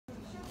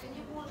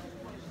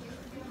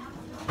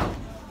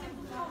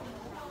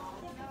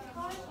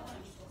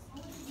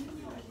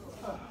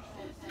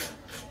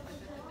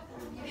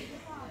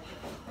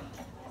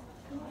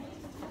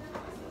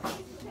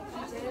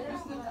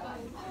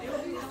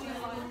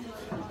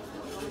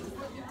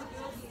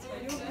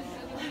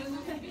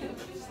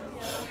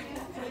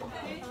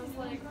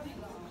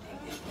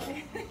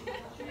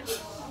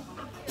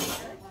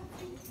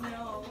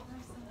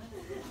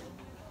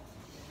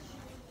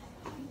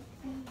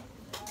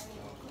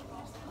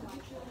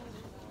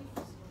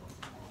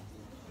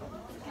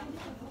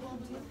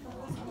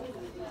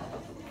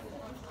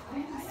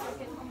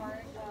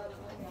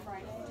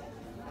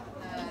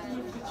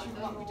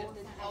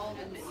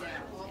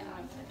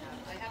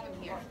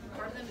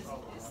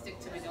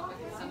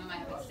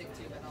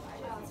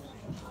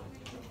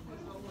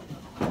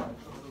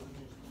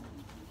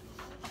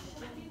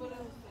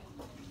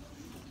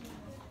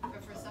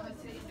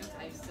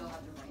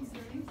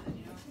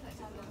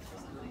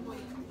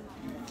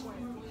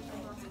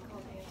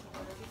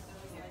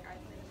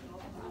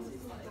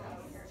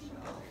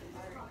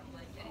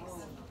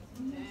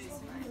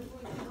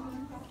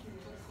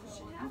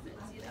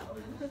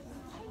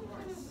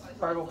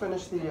All right, we'll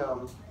finish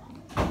the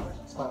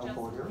spinal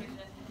cord here,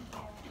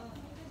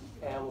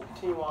 and we'll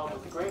continue on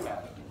with the gray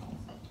matter.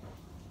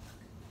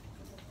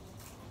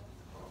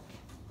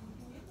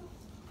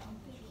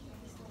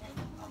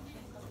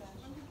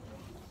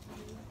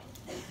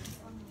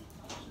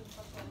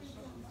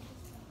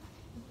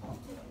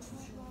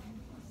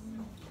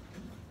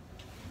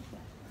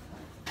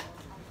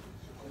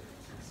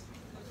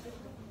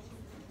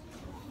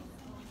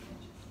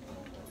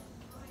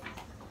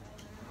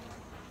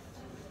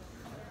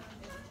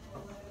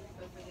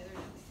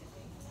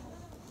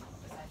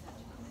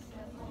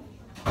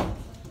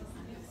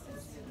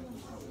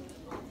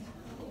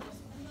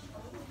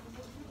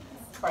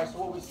 All right, so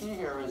what we see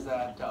here is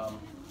that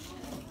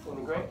in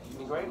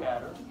the gray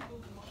matter,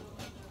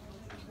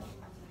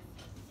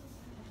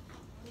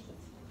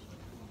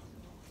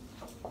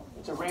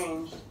 it's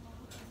arranged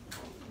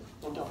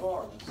into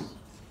horns.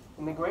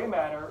 In the gray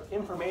matter,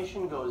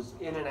 information goes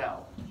in and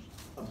out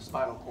of the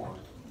spinal cord.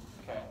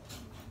 Okay.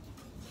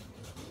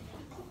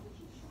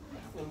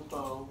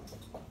 Info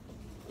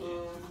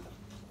in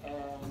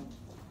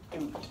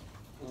and out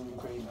in the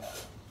gray matter.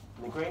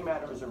 And the gray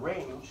matter is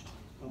arranged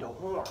into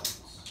horns.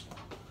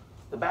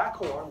 The back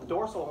horn, the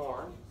dorsal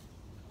horn,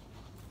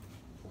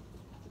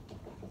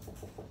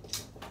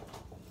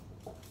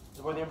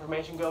 is where the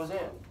information goes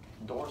in.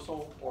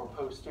 Dorsal or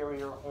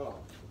posterior horn.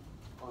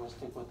 I'm going to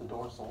stick with the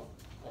dorsal.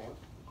 Okay.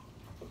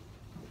 And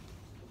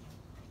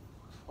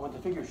what the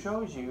figure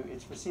shows you,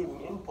 it's receiving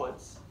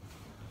inputs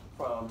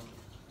from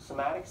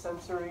somatic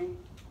sensory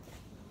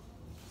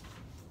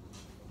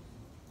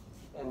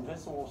and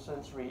visceral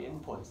sensory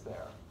inputs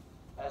there,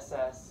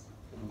 SS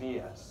and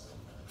VS.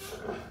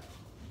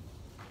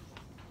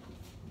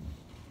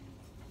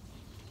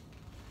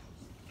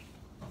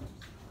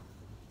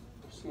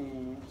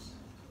 Receives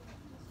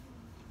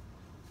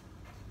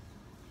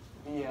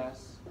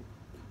VS,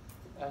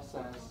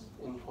 SS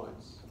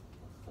inputs.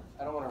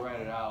 I don't want to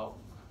write it out.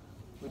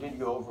 We did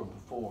go over it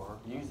before.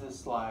 Use this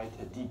slide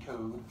to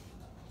decode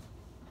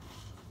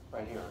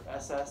right here.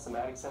 SS,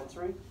 somatic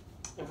sensory,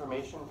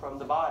 information from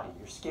the body,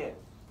 your skin.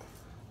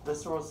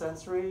 Visceral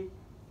sensory,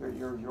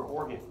 your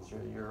organs,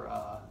 your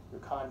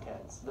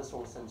contents,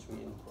 visceral sensory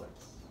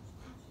inputs.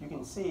 You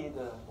can see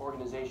the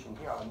organization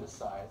here on this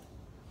side.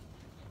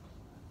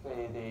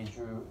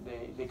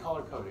 They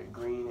color coded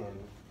green and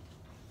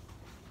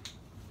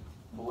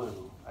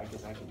blue. I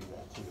guess I can do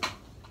that too.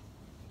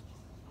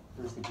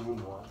 Here's the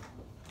green one.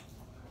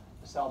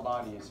 The cell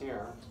body is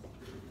here.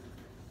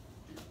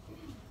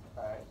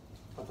 All right.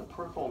 But the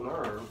peripheral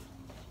nerve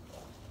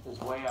is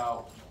way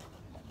out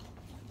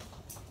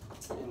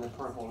in the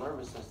peripheral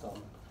nervous system.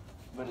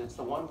 But it's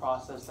the one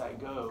process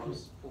that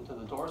goes into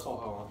the dorsal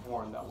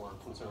horn that we're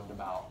concerned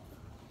about.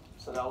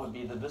 So that would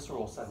be the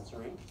visceral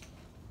sensory.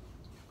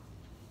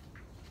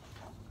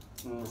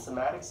 And the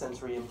somatic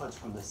sensory inputs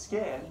from the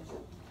skin,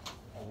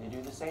 and they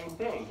do the same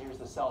thing. Here's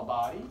the cell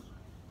body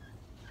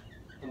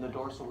in the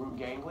dorsal root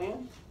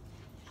ganglion,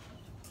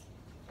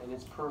 and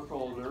its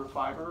peripheral nerve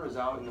fiber is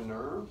out in the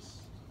nerves,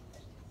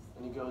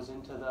 and it goes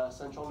into the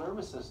central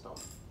nervous system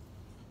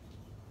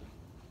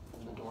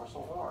in the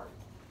dorsal horn.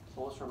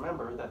 So let's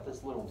remember that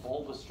this little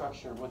bulbous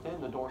structure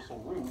within the dorsal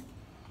root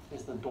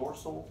is the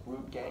dorsal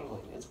root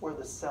ganglion. It's where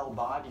the cell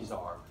bodies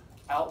are,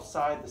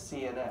 outside the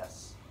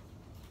CNS.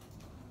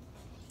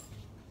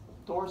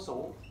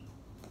 Dorsal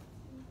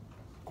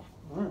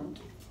root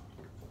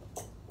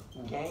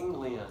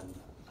ganglion.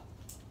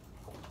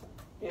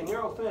 In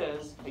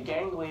neurophys, a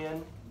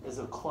ganglion is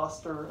a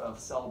cluster of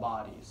cell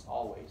bodies,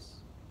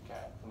 always. Okay,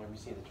 whenever you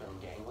see the term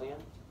ganglion.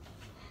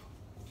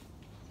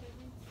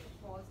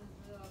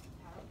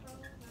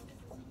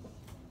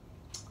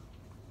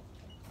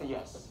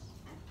 Yes.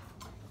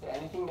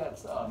 Anything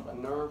that's a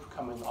nerve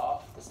coming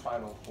off the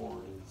spinal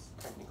cord is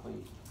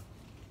technically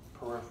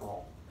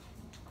peripheral.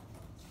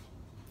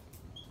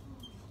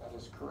 That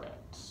is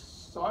correct.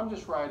 So I'm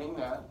just writing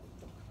that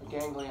a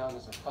ganglion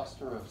is a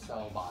cluster of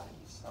cell bodies.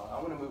 So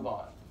I'm going to move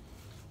on.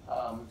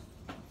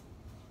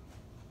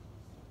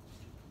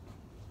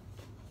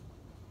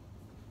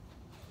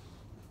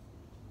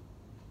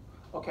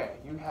 Okay,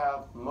 you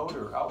have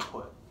motor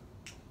output.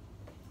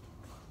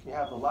 You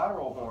have the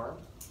lateral horn.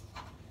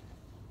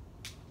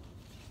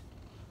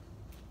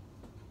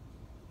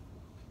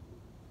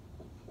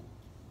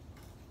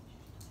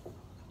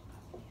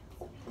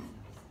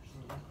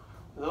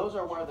 Those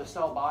are where the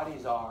cell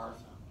bodies are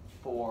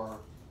for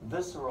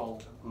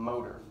visceral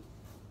motor.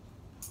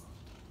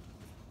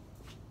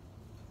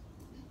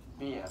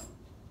 VM.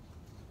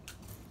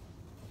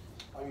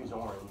 I'll use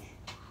orange.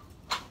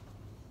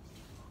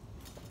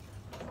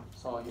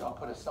 So I'll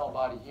put a cell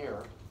body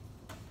here,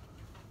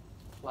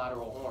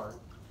 lateral horn,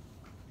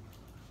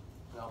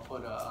 and I'll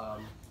put a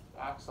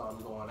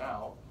axon going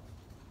out.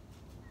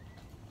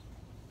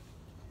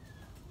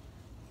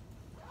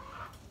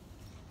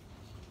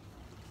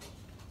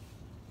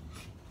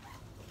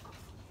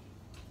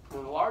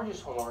 And the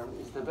largest horn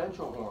is the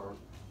ventral horn.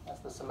 That's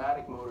the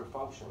somatic motor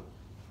function.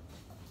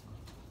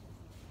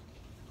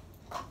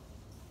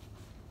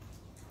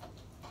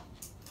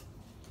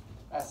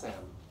 SM.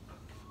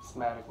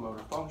 somatic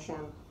motor function.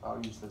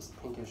 I'll use this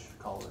pinkish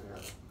color here.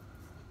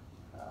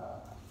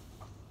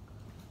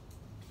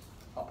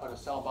 I'll put a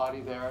cell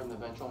body there in the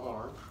ventral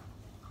horn.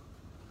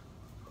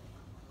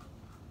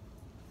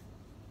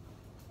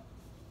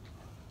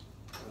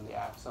 And the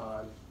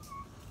axon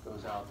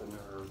goes out the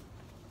nerve.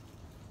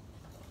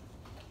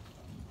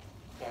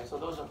 Okay, so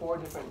those are 4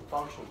 different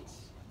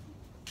functions.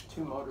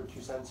 2 motor,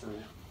 2 sensory.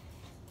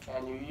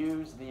 And you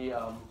use the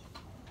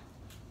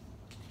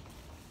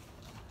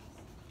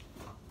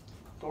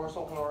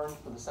dorsal horn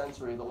for the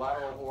sensory, the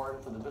lateral horn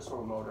for the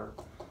visceral motor,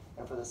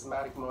 and for the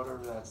somatic motor,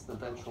 that's the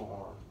ventral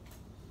horn.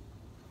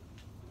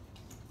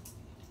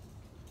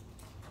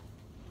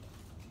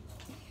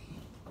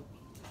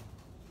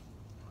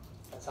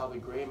 That's how the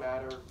gray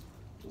matter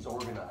is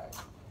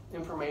organized.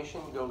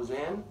 Information goes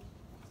in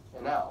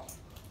and out.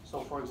 So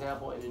for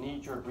example, in a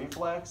knee-jerk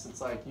reflex, it's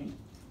like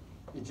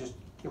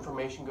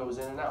information goes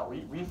in and out.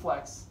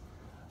 Reflex,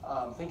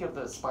 think of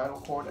the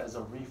spinal cord as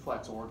a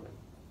reflex organ,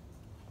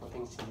 where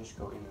things can just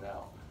go in and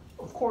out.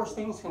 Of course,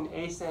 things can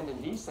ascend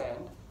and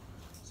descend,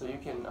 so you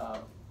can,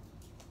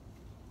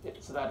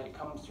 so that it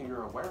comes to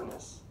your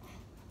awareness.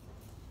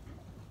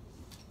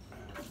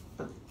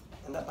 But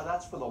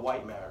that's for the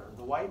white matter.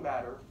 The white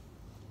matter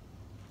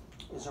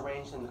is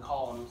arranged in the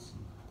columns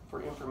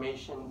for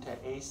information to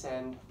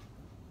ascend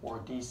or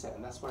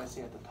descend. That's what I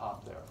see at the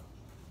top there.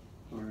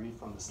 Let me read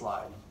from the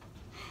slide.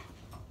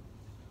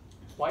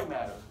 White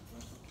matter,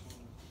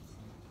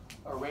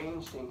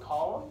 arranged in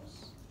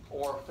columns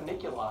or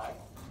funiculi.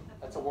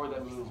 That's a word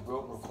that means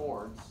rope or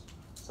cords.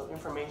 So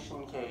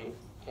information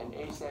can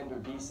ascend or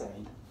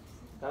descend.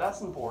 Now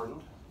that's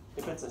important.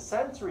 If it's a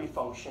sensory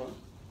function,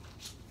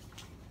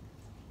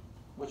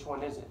 which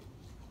one is it?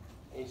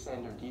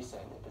 Ascend or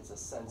descend? If it's a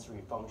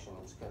sensory function,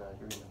 you're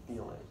gonna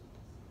feel it.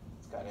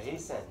 It's gotta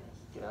ascend,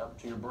 get up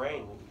to your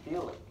brain, you can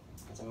feel it.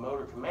 If it's a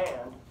motor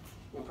command,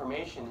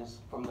 information is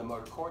from the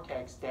motor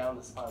cortex down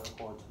the spinal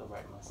cord to the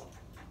right muscle.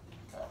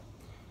 Okay?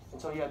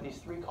 And so you have these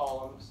 3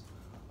 columns,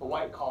 the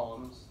white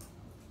columns,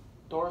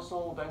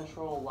 dorsal,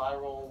 ventral,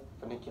 lateral,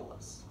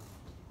 funiculus.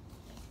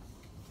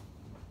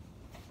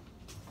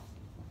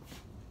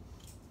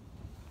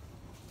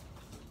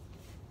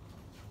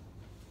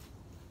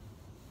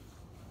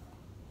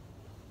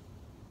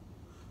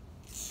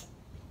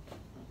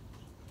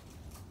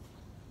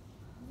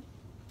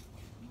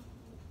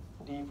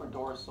 D for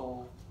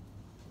dorsal,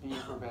 V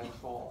for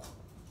ventral,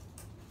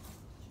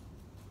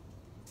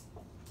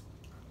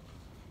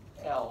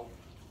 L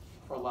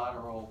for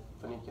lateral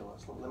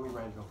funiculus. Let me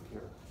write it over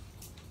here.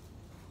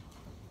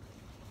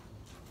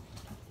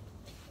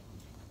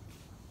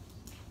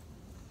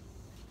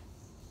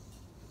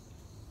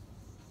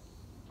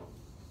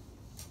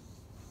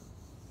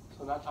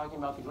 So I'm not talking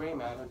about the gray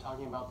matter, I'm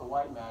talking about the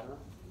white matter.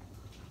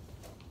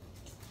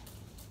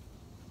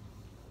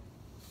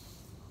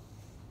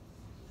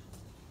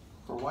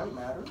 For white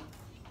matter,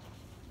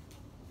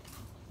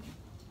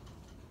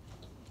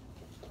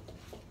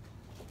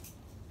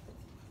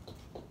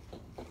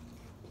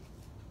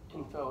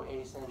 info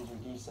ascends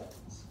or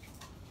descends.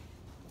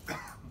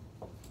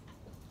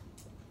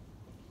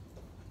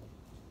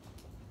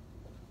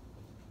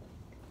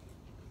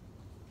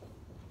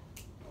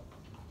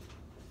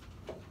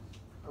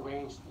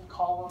 Arranged in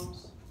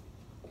columns.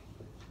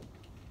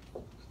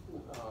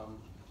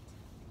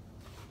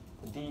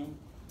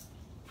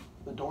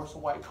 The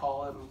dorsal white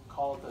column,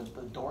 call it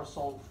the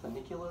dorsal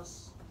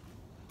funiculus.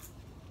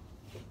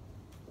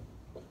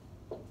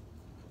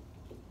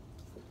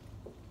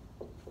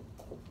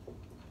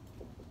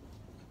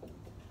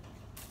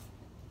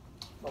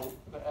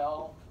 The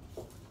L,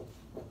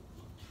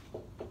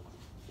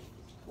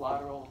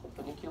 lateral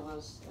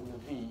funiculus, and the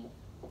V,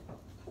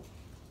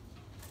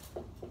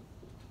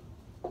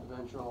 the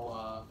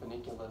ventral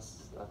funiculus.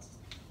 That's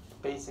the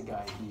basic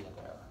idea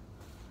there.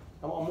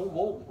 And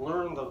we'll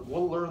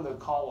learn the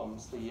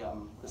columns,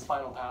 the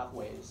spinal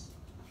pathways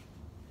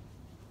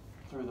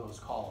through those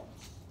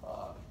columns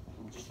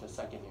in just a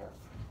second here.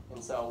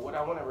 And so what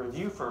I want to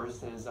review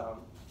first is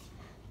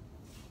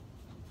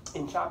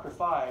in chapter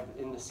 5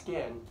 in the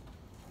skin,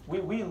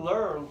 we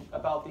learn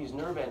about these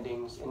nerve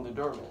endings in the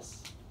dermis.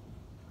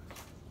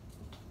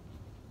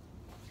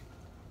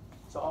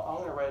 So I'm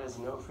going to write as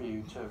a note for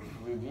you to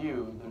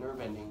review the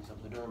nerve endings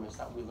of the dermis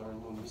that we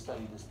learned when we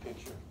studied this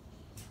picture.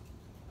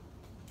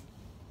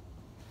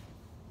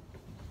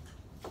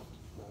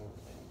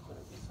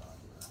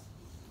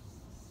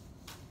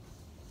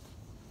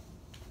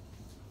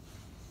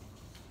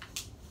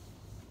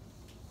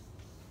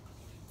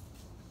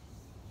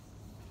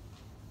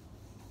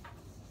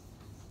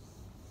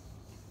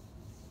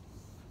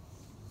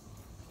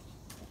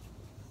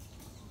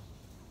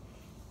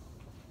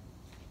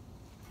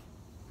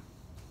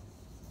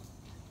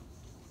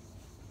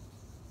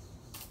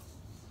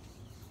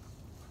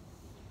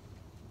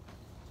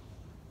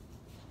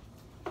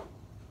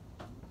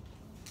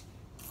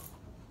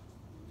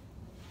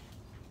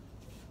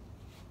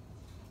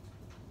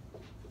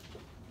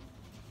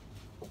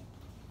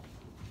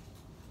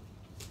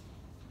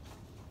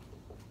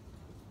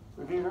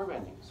 review nerve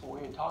endings. So what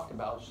we had talked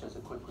about, just as a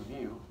quick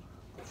review,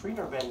 the free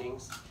nerve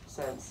endings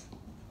sense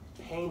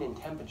pain and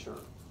temperature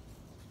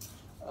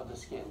of the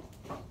skin.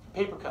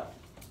 Paper cut,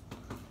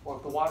 or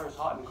if the water is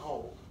hot and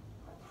cold,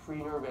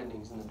 free nerve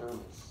endings in the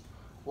dermis.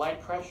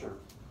 Light pressure,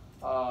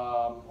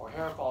 or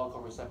hair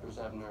follicle receptors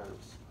have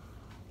nerves.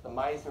 The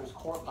Meissner's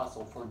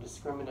corpuscle for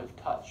discriminative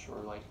touch,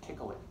 or like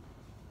tickling.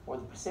 Or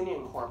the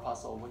Pacinian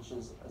corpuscle, which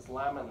is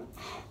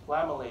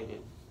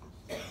lamellated.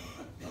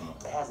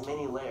 It has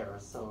many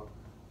layers, so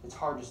it's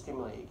hard to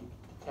stimulate,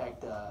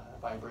 detect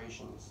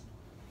vibrations.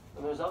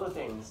 And there's other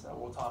things that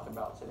we'll talk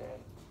about today.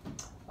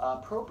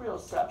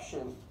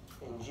 Proprioception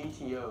in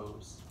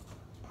GTOs.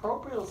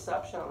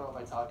 Proprioception, I don't know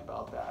if I talked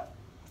about that.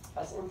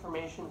 That's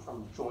information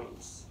from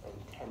joints and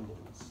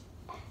tendons.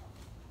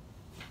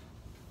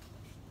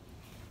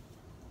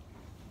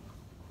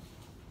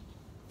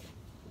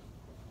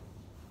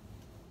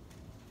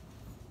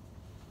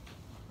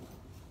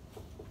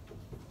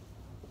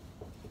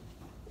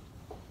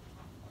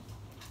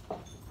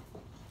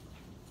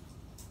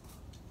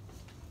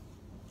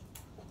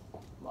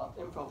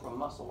 Info from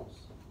muscles,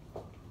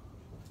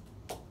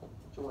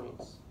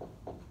 joints,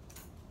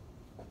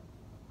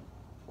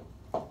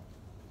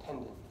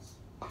 tendons.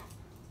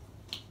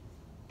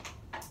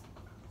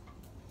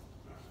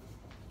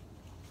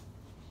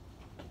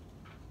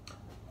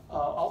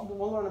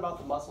 We'll learn about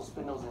the muscle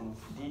spindles in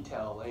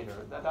detail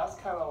later. That's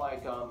kind of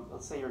like,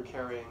 let's say you're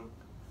carrying,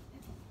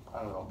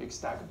 I don't know, a big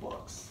stack of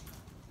books.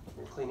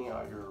 You're cleaning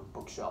out your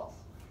bookshelf.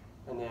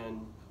 And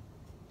then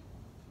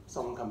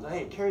someone comes,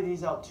 hey, carry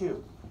these out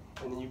too.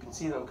 And then you can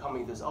see them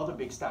coming, this other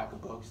big stack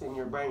of books. In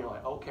your brain, you're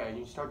like, okay, and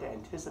you start to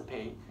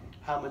anticipate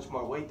how much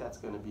more weight that's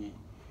going to be.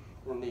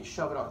 And then they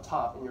shove it on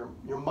top, and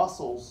your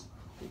muscles,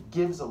 it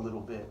gives a little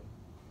bit.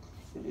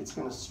 It's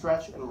going to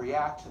stretch and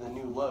react to the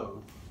new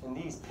load. And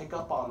these pick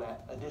up on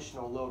that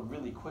additional load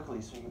really quickly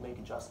so you can make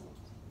adjustments.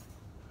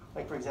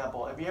 Like, for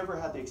example, have you ever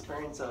had the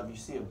experience of you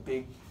see a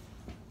big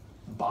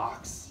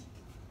box,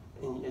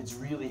 and it's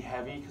really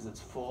heavy because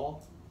it's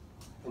full,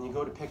 and you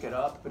go to pick it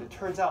up, but it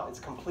turns out it's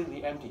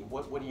completely empty.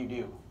 What do you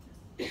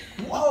do?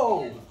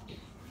 Whoa!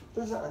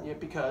 There's not,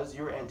 because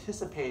you're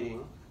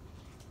anticipating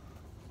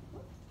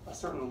a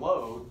certain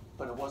load,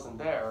 but it wasn't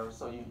there,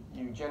 so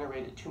you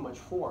generated too much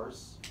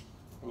force,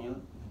 and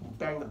you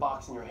bang the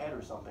box in your head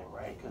or something,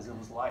 right? Because it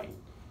was light.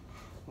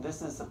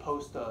 This is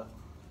supposed to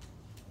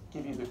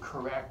give you the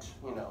correct,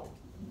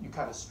 you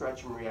kind of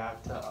stretch and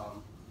react to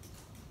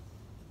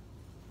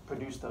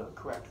produce the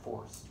correct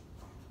force.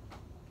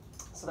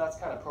 So that's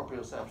kind of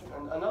proprioception.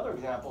 And another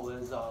example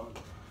is,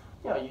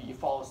 you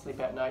fall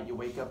asleep at night, you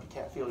wake up, you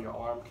can't feel your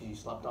arm because you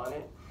slept on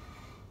it.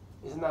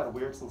 Isn't that a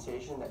weird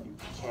sensation that you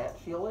can't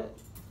feel it?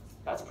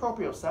 That's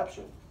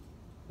proprioception.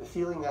 The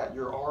feeling that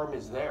your arm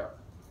is there,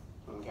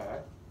 okay?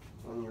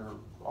 When your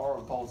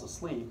arm falls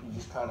asleep, you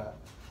just kind of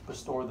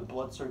restore the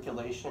blood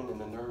circulation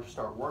and the nerves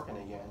start working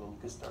again and you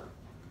can start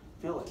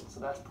feeling. So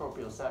that's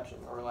proprioception.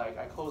 Or like,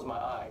 I close my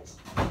eyes.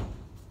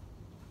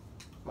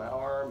 My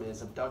arm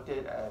is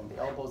abducted and the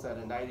elbow's at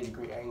a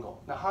 90-degree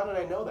angle. Now, how did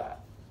I know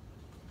that?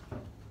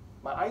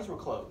 My eyes were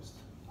closed.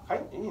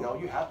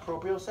 You have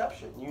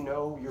proprioception. You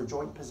know your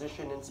joint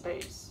position in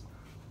space.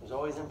 There's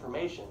always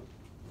information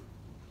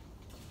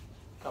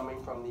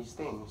coming from these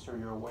things, so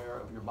you're aware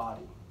of your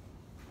body.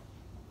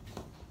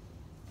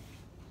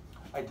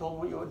 I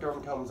told you what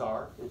dermatomes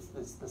are. It's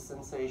the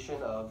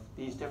sensation of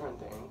these different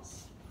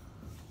things,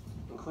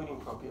 including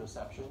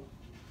proprioception.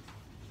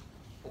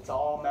 It's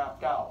all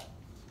mapped out.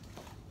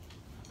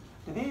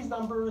 Do these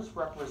numbers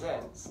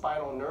represent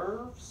spinal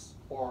nerves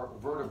or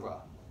vertebra?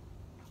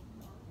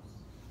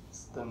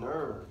 It's the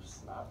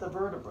nerves, not the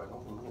vertebra.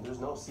 There's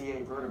no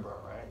CA vertebra,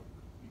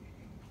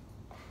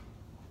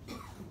 right?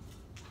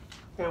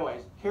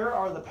 Anyways, here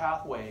are the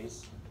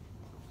pathways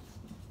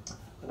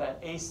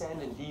that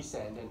ascend and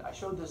descend, and I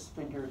showed this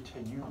figure to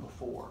you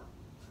before.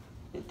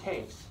 It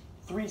takes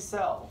 3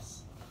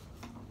 cells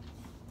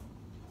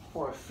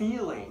for a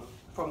feeling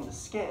from the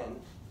skin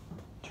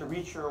to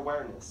reach your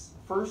awareness.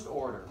 First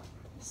order,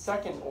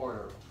 second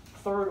order,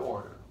 third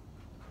order.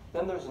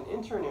 Then there's an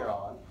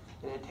interneuron,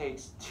 and it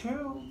takes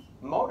 2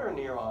 motor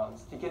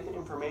neurons to get the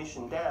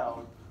information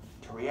down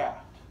to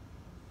react.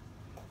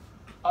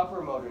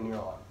 Upper motor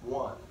neuron,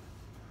 1.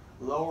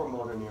 Lower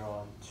motor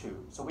neuron,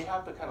 2. So we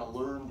have to kind of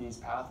learn these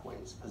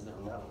pathways because they're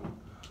known.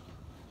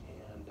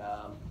 And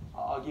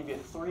I'll give you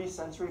 3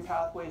 sensory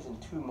pathways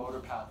and 2 motor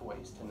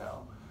pathways to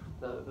know.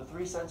 The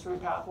 3 sensory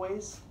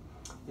pathways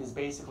is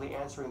basically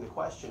answering the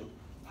question,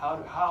 how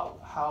do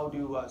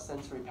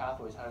sensory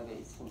pathways, how do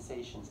they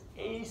sensations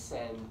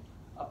ascend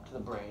up to the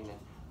brain? And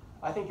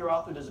I think your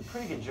author does a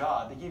pretty good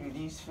job. They give you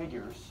these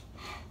figures.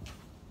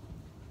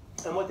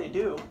 And what they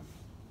do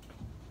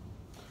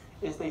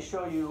is they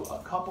show you a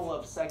couple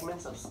of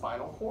segments of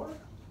spinal cord,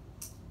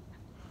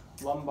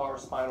 lumbar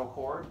spinal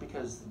cord,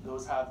 because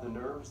those have the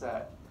nerves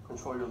that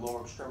control your lower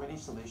extremity,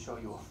 so they show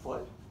you a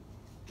foot,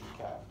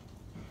 okay?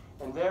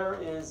 And there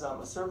is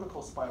a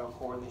cervical spinal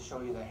cord, and they show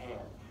you the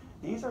hand.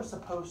 These are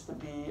supposed to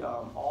be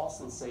all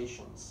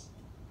sensations,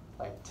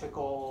 like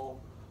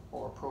tickle,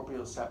 or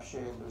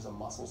proprioception. There's a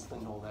muscle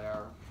spindle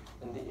there.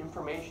 And the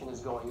information is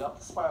going up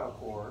the spinal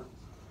cord.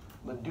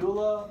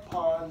 Medulla,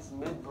 pons,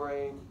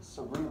 midbrain,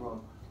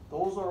 cerebrum.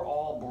 Those are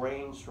all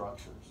brain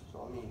structures.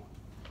 So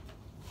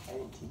I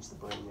didn't teach the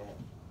brain yet.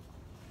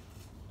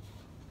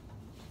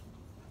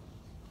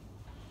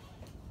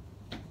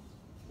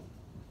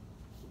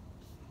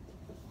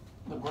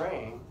 The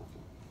brain,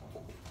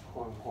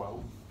 quote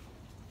unquote,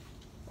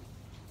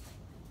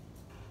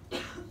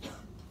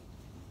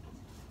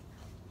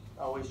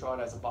 I always draw it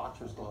as a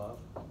boxer's glove.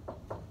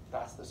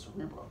 That's the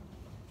cerebrum.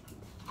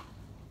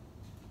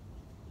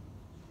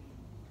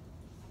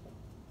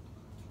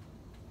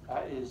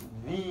 That is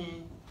the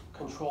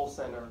control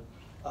center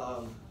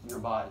of your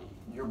body,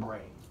 your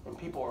brain. And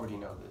people already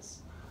know this.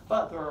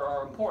 But there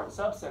are important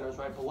subcenters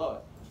right below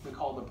it. We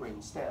call the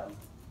brain stem.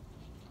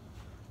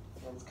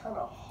 And it's kind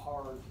of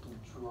hard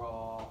to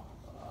draw.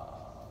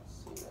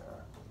 Let's see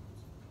there.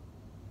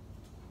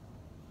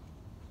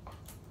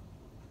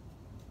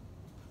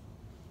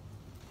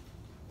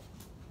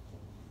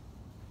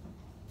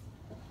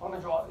 I want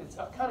to draw, it's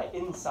kind of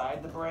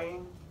inside the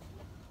brain.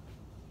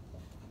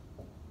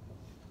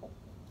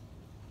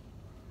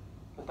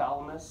 The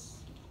thalamus.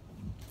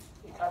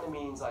 It kind of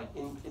means like,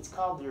 it's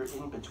called your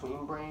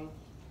in-between brain.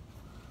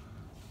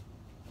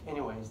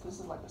 Anyways, this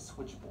is like a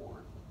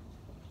switchboard.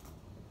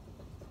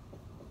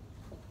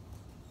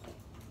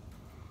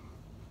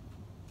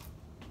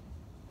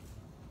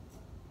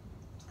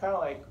 It's kind of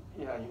like,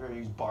 you heard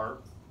use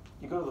BART.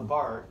 You go to the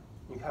BART,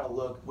 you kind of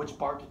look which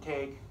BART to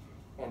take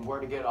and where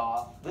to get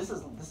off. This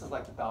is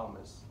like the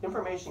thalamus.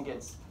 Information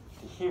gets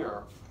to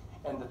here,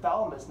 and the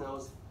thalamus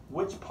knows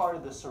which part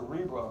of the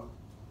cerebrum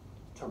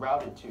to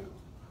route it to.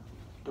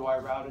 Do I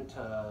route it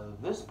to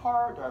this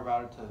part? Do I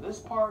route it to this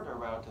part? Do I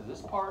route it to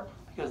this part?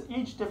 Because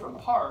each different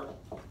part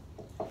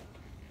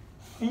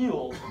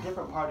feels a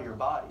different part of your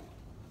body.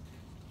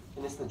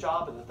 And it's the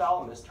job of the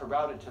thalamus to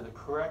route it to the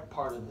correct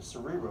part of the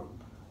cerebrum.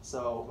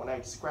 So when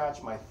I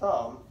scratch my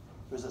thumb,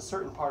 there's a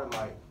certain part of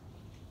my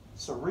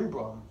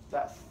cerebrum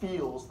that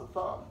feels the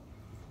thumb.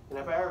 And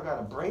if I ever got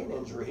a brain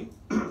injury,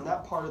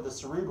 that part of the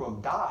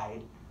cerebrum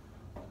died,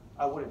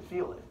 I wouldn't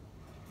feel it.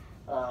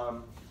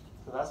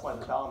 So that's why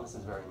the thalamus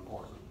is very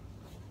important.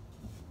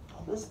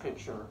 On this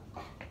picture,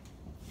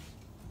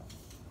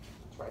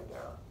 it's right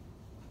there.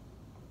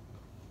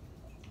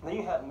 And then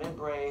you have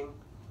midbrain,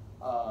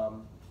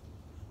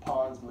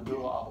 pons,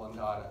 medulla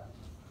oblongata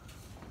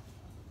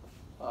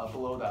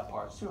below that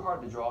part. It's too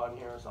hard to draw in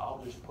here, so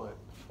I'll just put,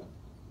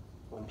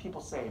 when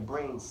people say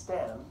brain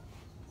stem,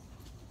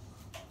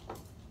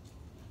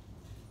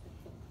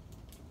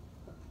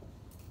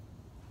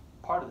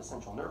 part of the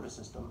central nervous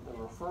system,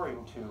 they're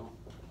referring to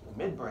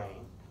the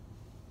midbrain,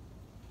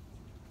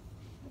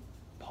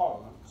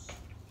 pons,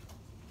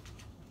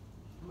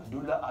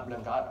 medulla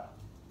oblongata.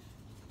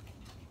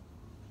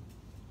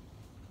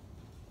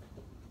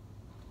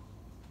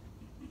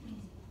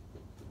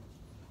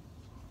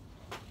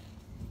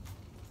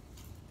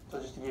 So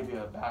just to give you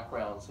a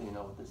background so you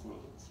know what this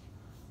means.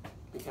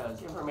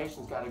 Because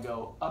information's got to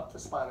go up the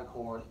spinal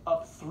cord,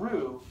 up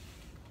through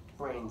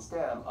brain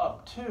stem,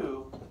 up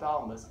to the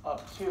thalamus,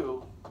 up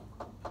to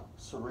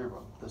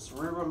cerebrum. The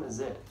cerebrum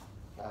is it.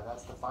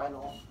 That's the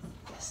final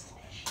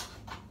destination.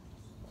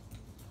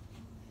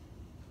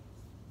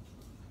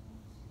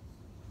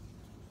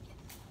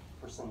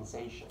 For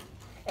sensation.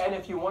 And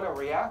if you want to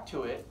react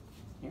to it,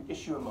 you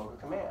issue a motor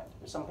command.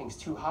 If something's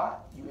too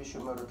hot, you issue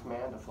a motor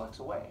command to flex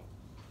away.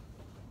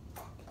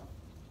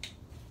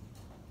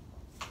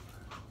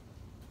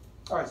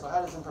 All right, so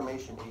how does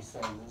information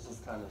ascend? This is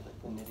kind of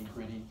the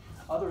nitty-gritty.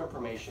 Other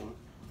information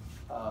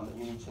that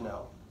you need to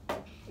know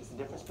is the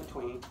difference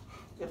between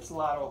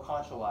ipsilateral,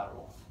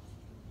 contralateral.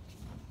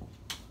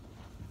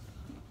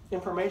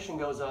 Information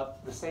goes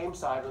up the same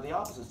side or the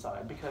opposite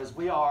side because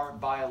we are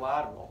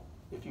bilateral.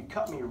 If you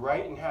cut me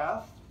right in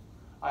half,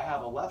 I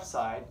have a left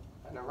side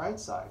and a right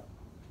side.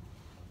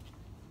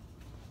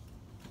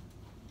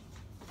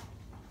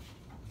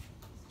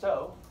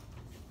 So,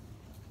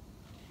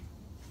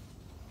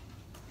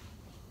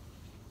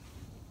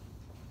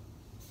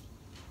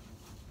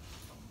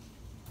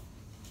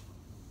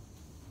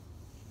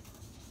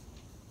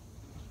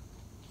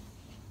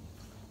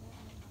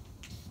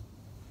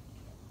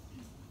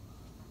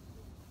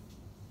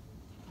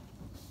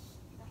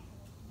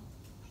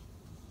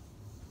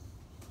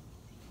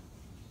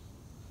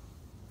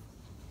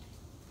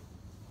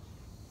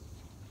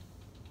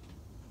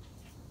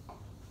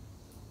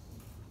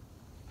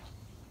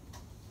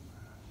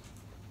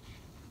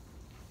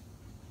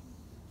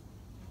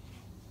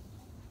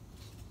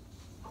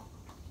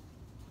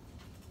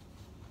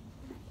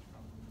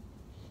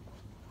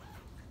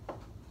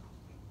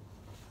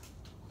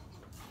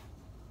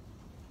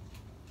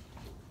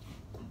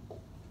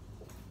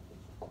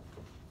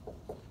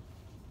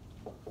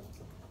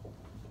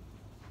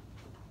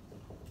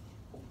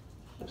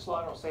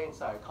 ipsilateral same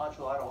side,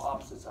 contralateral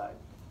opposite side.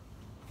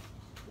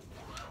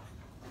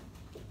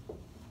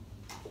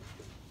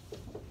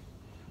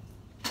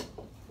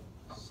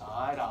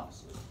 Side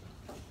opposite.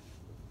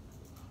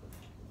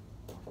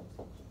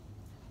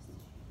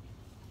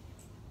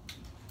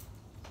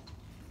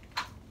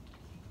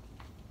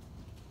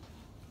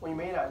 what you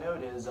may not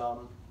note is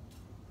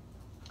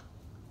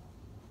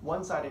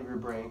one side of your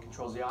brain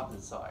controls the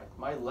opposite side.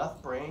 My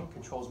left brain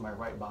controls my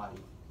right body.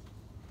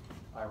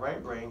 My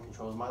right brain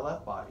controls my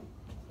left body.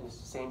 And it's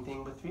the same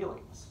thing with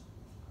feelings.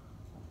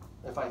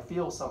 If I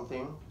feel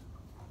something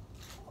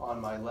on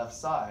my left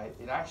side,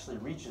 it actually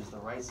reaches the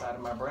right side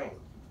of my brain,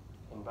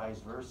 and vice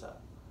versa.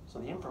 So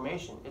the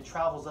information, it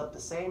travels up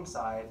the same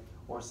side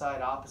or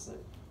side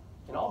opposite.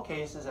 In all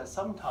cases, at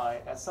some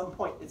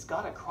point, it's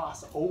got to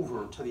cross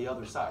over to the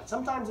other side.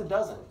 Sometimes it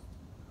doesn't.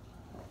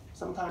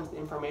 Sometimes the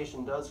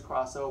information does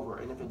cross over,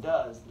 and if it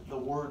does, the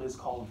word is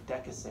called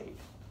decussate.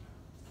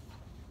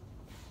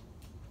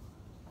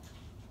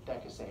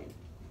 Decussate.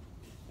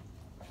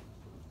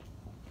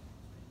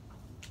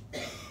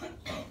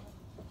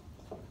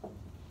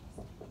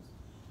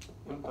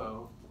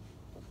 Info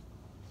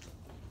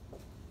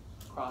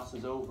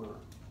crosses over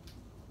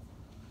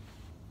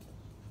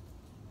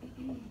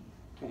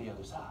to the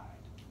other side.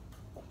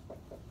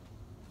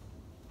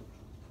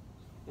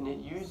 And it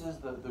uses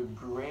the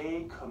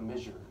gray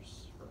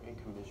commissures. Gray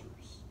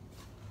commissures.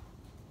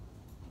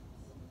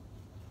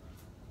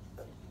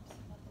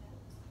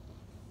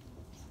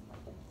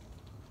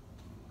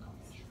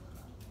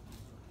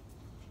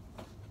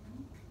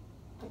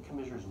 I think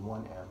commissure is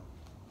one M.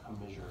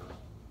 Commissure.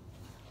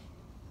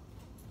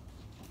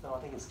 No, I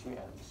think it's two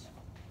M's.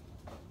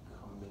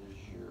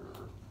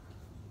 Commissure.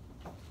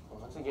 Well,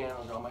 once again,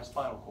 I'll draw my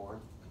spinal cord.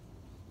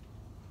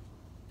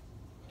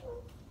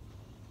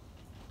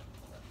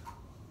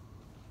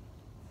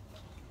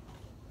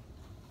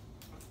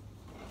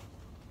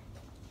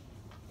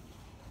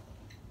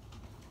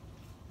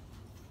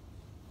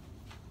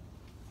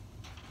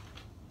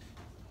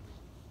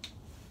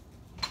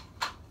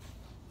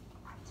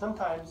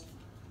 Sometimes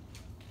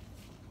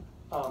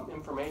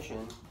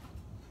information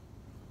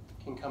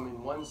can come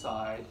in one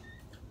side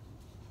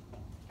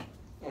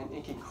and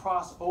it can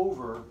cross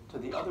over to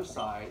the other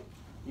side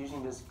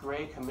using this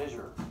gray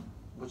commissure,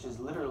 which is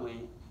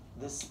literally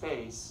this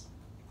space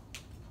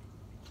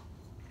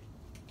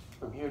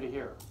from here to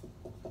here.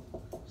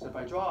 So if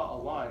I draw a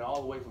line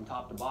all the way from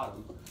top to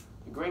bottom,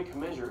 the gray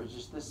commissure is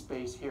just this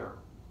space here.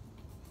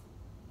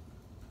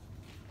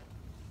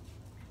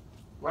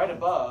 Right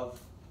above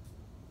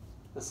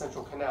the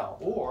central canal,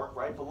 or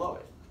right below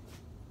it.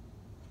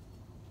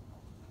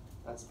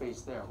 That space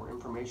there, where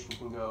information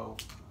can go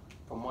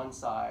from one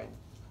side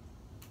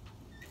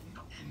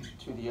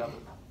to the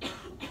other.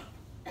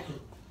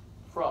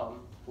 From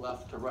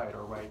left to right,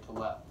 or right to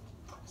left.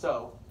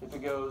 So, if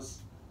it goes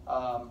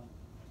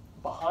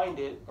behind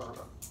it,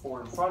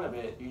 or in front of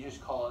it, you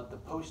just call it the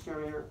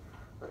posterior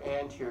or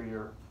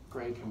anterior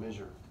gray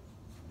commissure.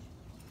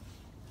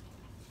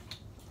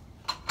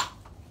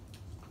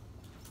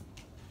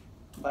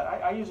 But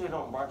I usually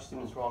don't mark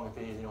students wrong if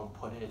they don't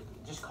put it.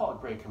 Just call it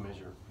gray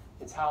commissure.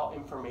 It's how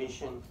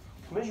information,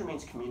 commissure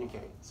means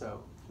communicate.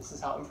 So this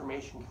is how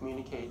information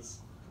communicates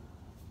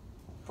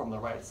from the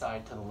right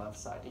side to the left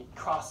side. It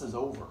crosses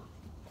over,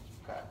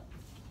 okay?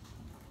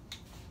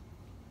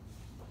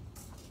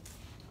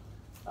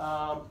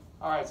 All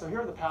right, so here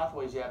are the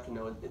pathways you have to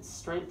know. It's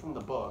straight from the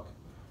book,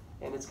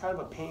 and it's kind of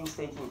a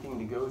painstaking thing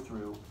to go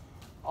through.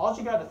 All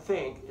you gotta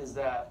think is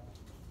that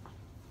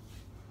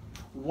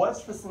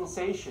what's the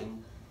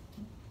sensation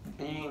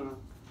being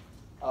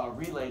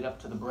relayed up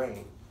to the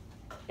brain?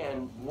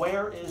 And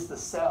where is the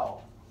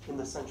cell in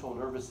the central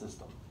nervous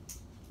system?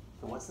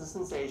 So what's the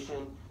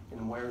sensation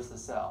and where's the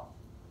cell?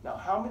 Now,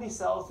 how many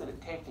cells did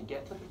it take to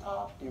get to the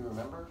top? Do you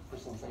remember for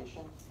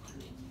sensation?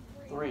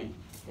 3.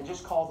 And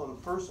just call them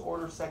first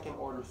order, second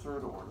order,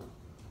 third order.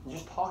 And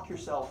just talk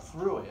yourself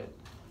through it.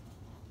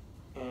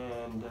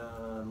 And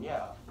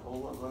yeah,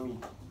 well,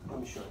 let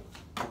me show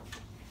you.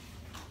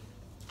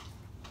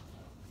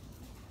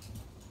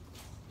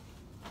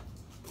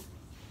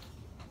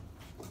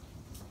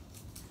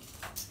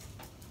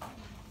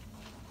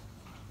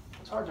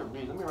 It's hard to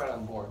read. Let me write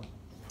on the board.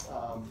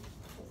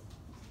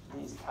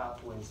 These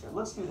pathways here.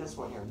 Let's do this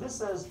one here. This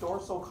says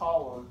dorsal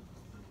column,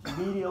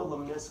 medial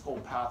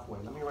lemniscal pathway.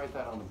 Let me write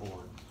that on the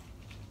board.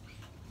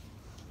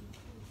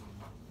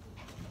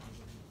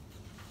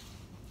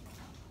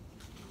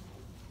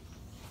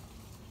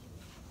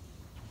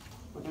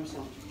 We'll do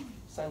some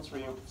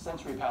sensory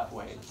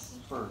pathways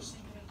first.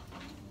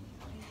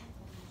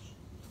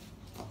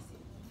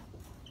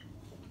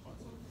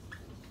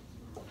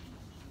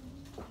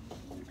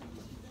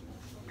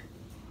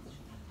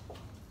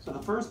 So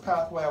the first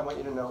pathway I want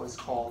you to know is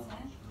called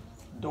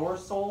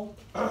dorsal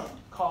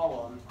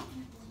column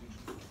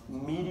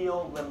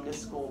medial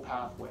lemniscal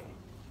pathway.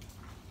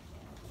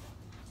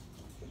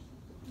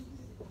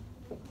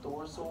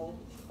 Dorsal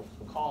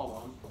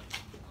column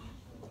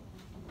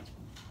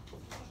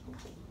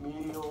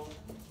medial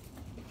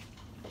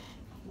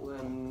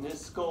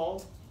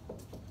lemniscal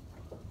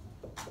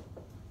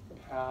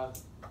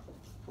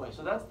pathway.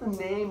 So that's the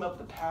name of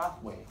the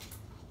pathway.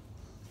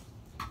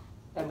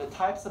 And the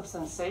types of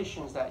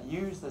sensations that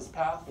use this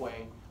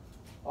pathway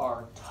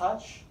are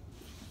touch,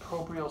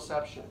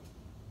 proprioception.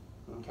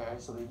 Okay,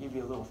 so they give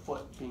you a little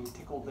foot being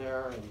tickled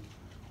there, and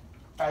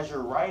as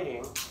you're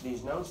writing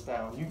these notes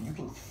down, you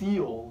can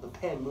feel the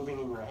pen moving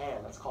in your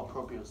hand. That's called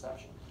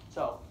proprioception.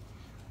 So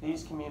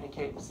these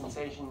communicate the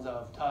sensations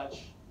of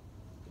touch,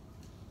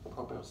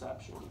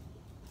 proprioception.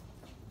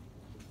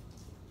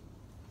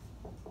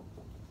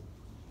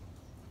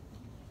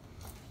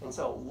 And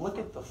so look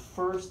at the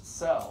first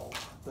cell,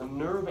 the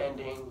nerve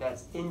ending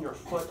that's in your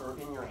foot or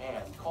in your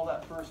hand. Call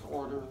that first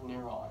order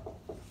neuron.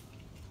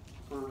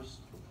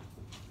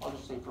 I'll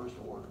just say first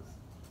order.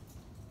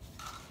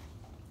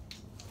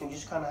 And you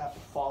just kind of have to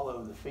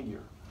follow the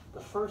figure. The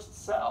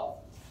first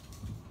cell,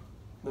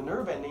 the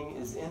nerve ending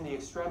is in the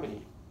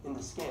extremity, in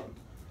the skin.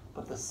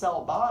 But the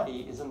cell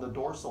body is in the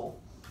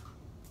dorsal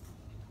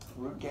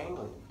root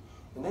ganglion.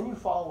 And then you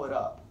follow it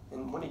up.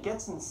 And when it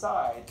gets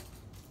inside,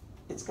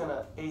 it's going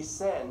to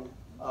ascend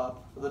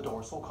up the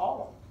dorsal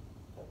column.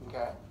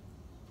 Okay?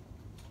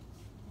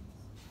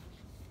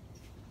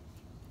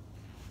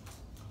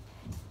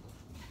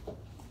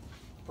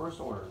 First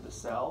order, the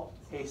cell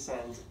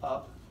ascends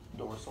up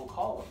dorsal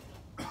column.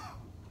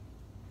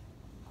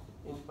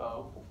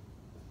 Info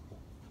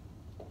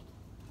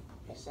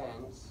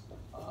ascends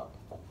up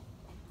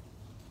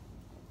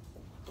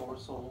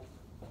dorsal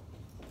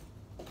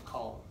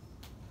column.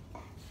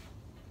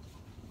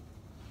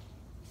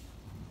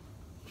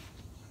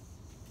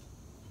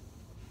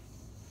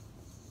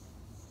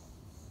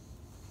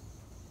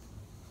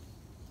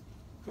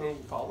 And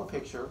you follow the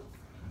picture.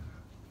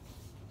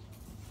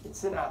 It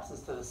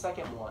synapses to the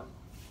second one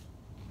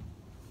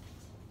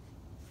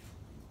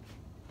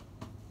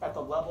at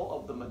the level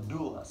of the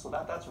medulla. So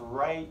that's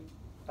right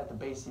at the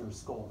base of your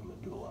skull, the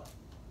medulla.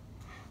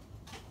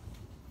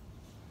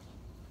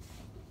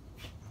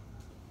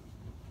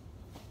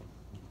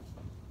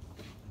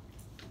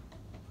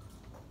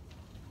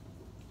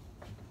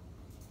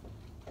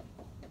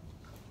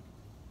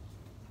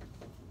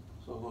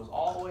 So it goes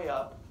all the way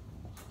up,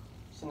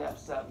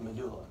 synapses at the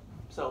medulla.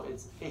 So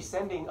it's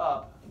ascending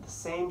up the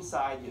same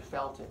side you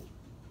felt it.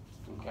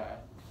 Okay?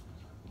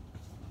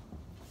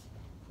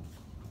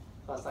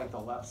 That's like the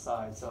left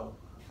side, so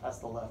that's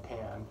the left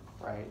hand,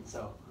 right?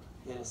 So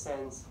it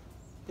ascends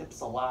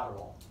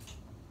ipsilateral.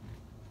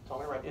 So I'm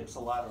going to write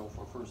ipsilateral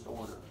for first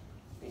order.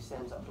 It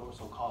ascends up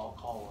dorsal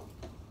column.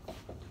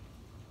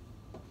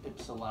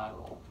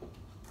 Ipsilateral.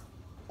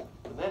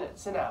 But then it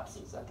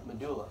synapses at the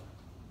medulla.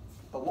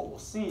 But what we'll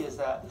see is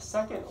that the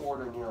second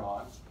order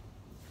neuron,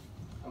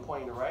 I'm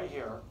pointing to right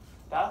here,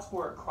 that's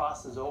where it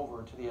crosses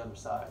over to the other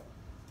side.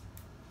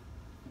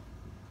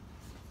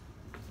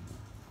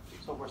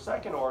 So for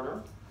second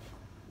order,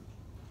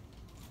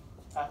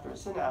 after it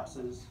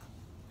synapses,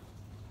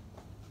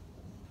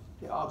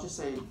 yeah, I'll just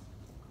say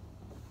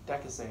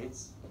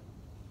decussates.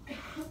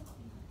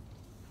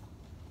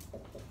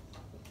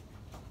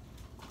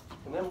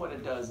 And then what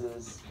it does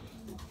is,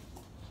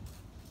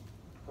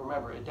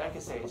 remember, it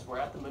decussates, we're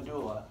at the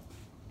medulla.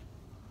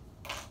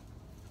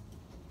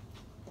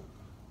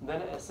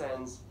 Then it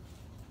ascends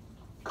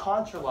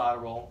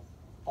contralateral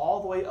all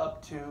the way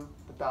up to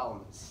the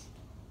thalamus.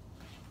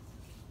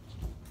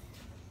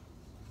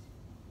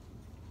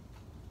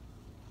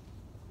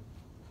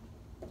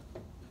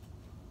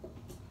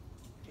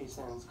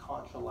 Ascends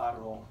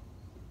contralaterally,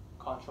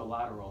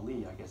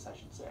 I guess I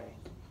should say.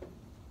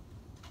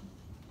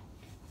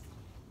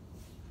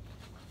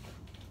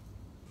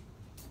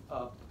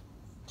 Up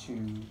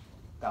to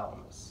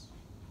thalamus.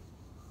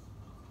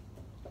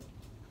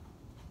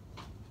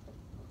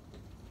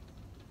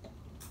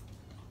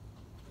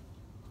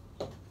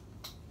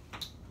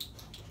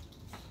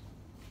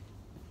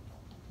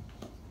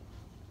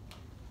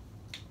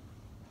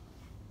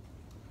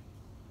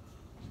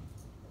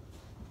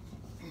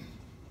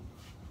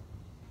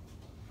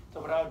 So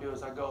what I would do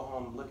is I go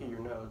home, look at your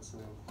notes,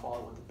 and then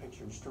follow with the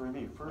picture just to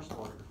review. First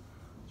order.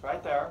 It's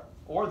right there,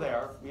 or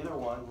there, either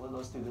one.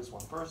 Let's do this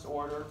one. First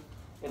order,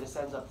 it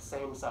ascends up the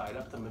same side,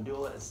 up the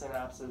medulla, it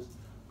synapses,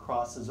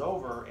 crosses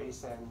over,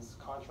 ascends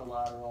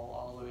contralateral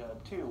all the way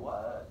up to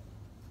what?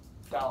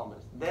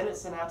 Thalamus. Then it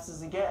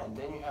synapses again.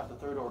 Then you have the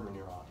third order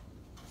neuron.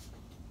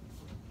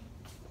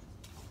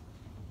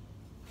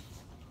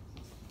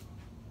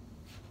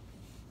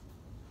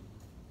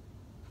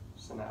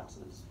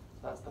 Synapses.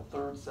 That's the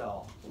third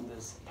cell in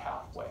this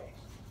pathway.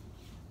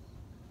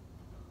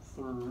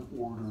 Third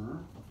order.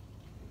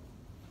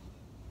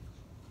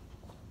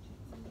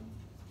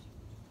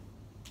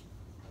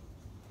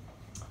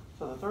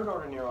 So the third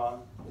order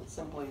neuron, it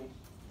simply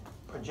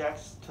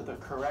projects to the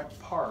correct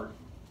part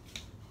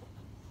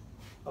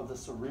of the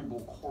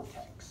cerebral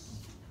cortex.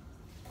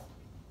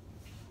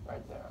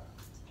 Right there.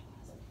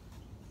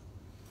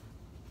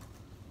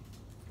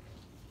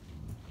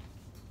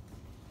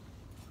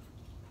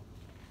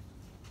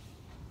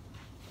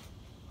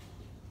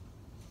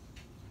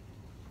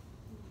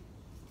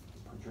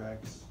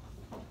 Projects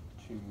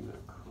to the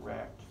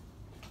correct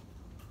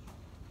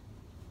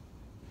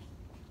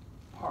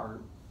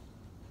part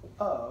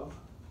of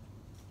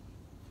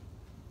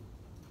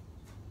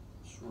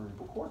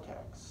cerebral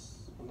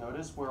cortex. And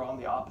notice we're on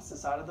the opposite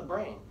side of the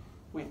brain.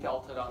 We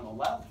felt it on the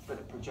left, but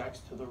it projects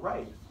to the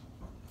right.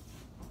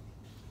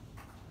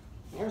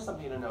 And here's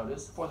something to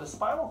notice. For the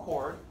spinal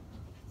cord,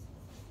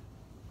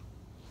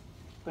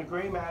 the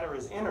gray matter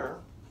is inner,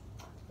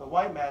 the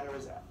white matter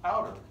is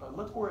outer. But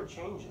look where it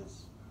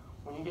changes.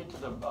 When you get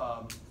to the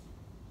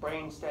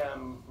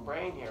brainstem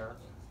brain here,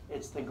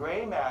 it's the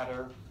gray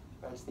matter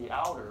that's the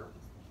outer,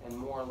 and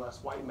more or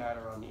less white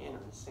matter on the inner.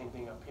 The same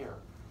thing up here.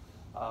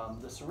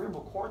 The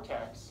cerebral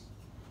cortex,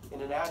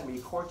 in anatomy,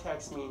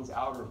 cortex means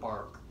outer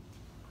bark.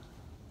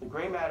 The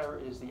gray matter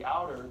is the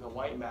outer, the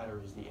white matter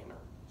is the inner.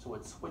 So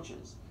it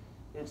switches.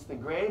 It's the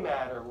gray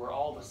matter where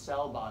all the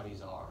cell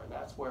bodies are, and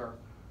that's where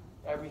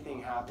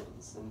everything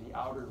happens, in the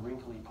outer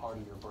wrinkly part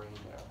of your brain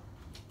there.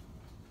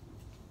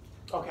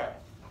 Okay.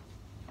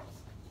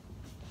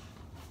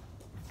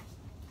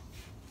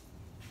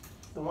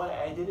 The one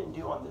I didn't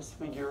do on this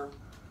figure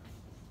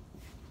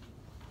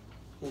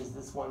is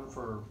this one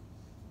for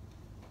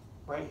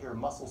right here,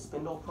 muscle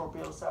spindle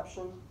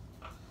proprioception.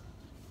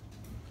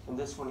 And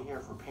this one here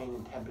for pain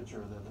and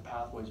temperature. The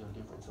pathways are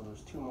different, so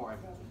there's two more I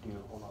got to do.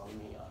 Hold on, let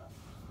me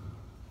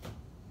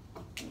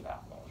do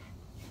that one.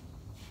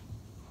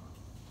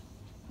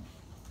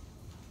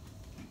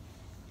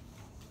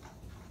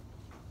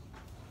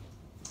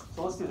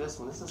 So let's do this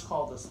one. This is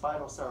called the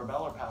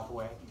spinocerebellar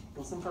pathway.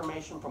 It's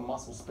information from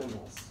muscle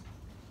spindles.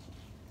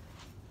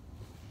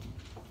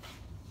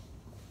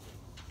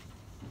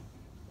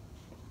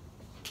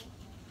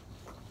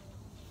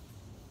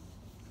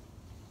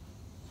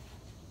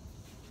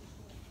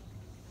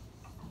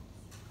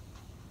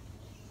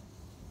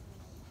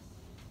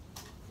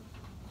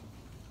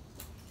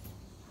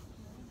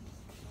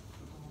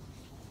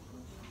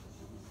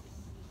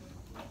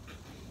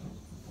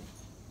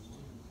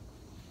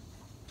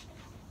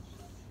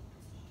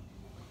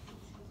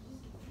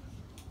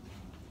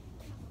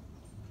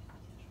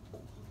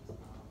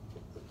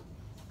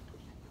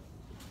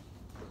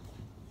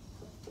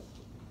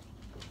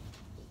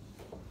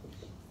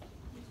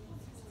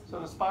 So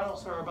the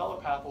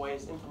spinocerebellar pathway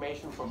is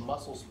information from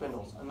muscle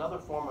spindles, another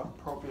form of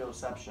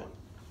proprioception.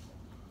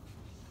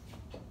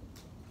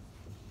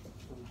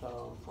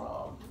 Info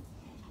from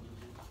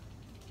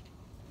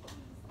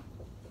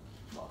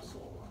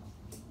muscle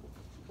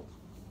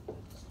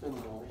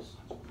spindles,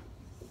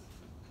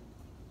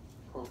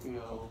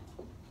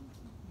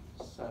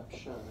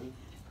 proprioception.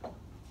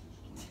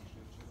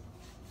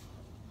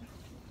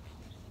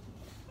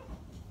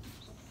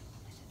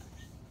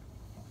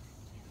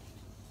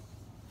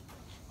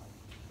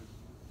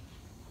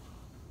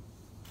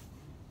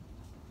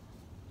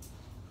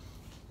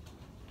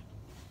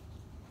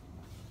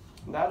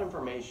 That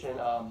information,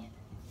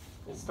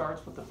 it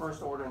starts with the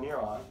first order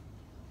neuron.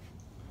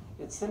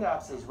 Its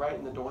synapse is right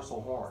in the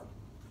dorsal horn.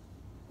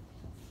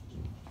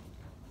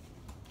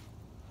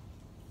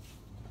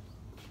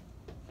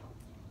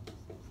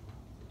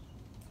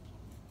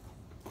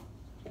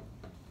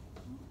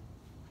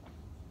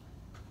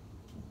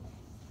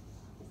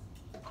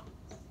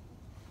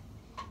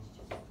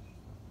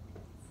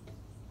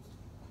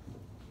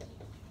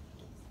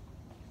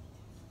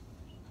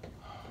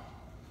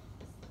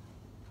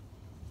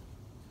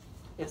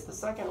 It's the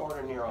second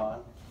order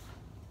neuron.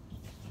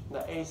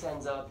 The ACE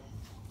ends up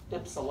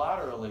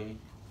ipsilaterally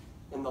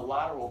in the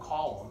lateral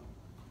column,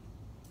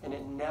 and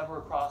it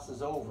never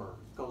crosses over.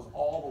 It goes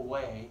all the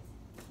way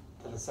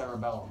to the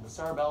cerebellum. The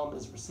cerebellum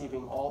is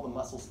receiving all the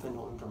muscle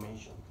spindle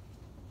information.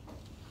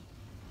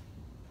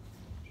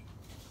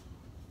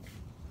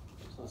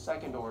 So the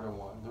second order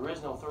one. There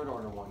is no third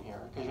order one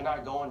here, because you're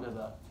not going to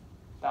the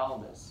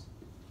thalamus.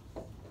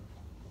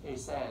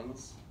 ACE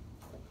ends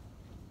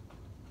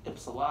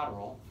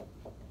ipsilaterally,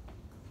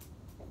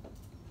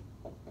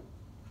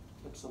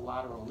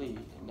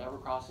 it never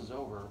crosses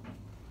over,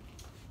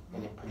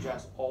 and it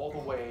projects all the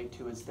way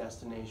to its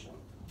destination,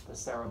 the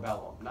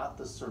cerebellum, not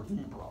the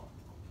cerebrum.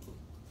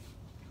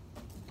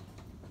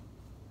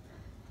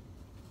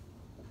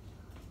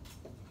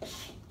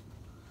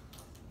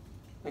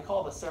 They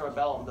call the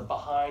cerebellum the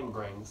behind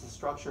brain. It's the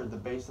structure at the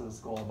base of the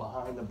skull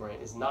behind the brain.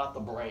 It's not the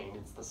brain,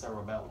 it's the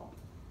cerebellum.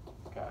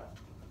 Okay.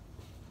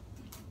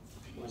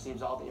 It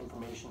receives all the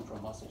information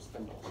from muscle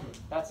spindles.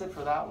 That's it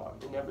for that one.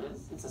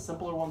 It's a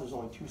simpler one. There's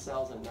only 2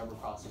 cells and it never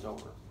crosses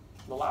over.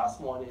 The last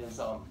one is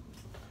the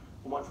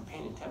one for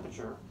pain and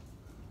temperature.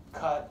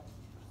 Cut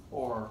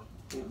or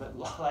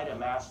light a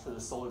match to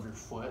the sole of your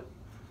foot.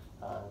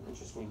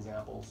 Interesting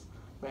examples.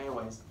 But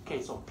anyways,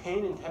 okay, so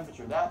pain and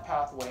temperature, that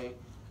pathway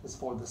is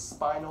for the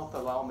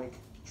spinothalamic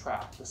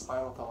tract, the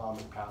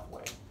spinothalamic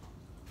pathway.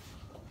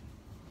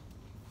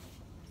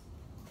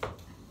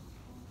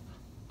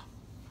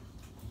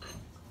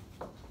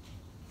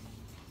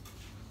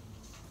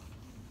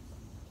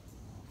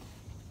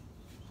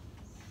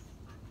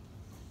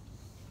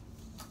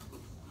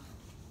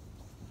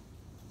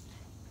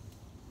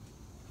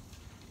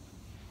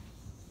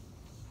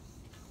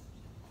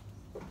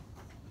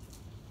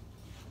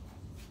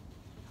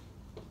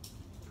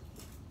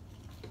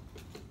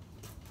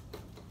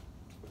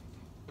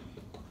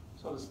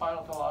 So the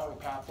spinothalamic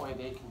pathway,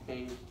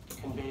 they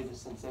convey the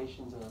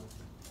sensations of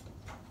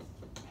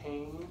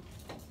pain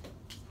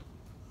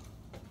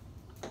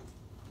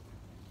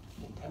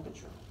and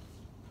temperature.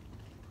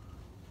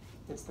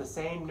 It's the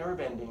same nerve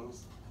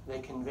endings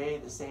that convey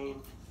the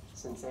same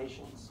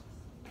sensations,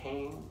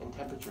 pain and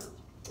temperature.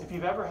 If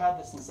you've ever had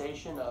the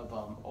sensation of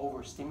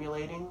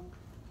overstimulating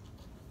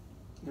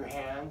your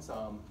hands,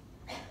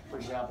 for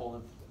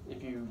example,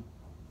 if you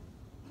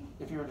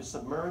were to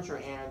submerge your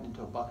hand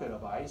into a bucket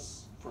of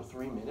ice for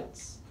 3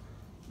 minutes,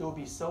 it will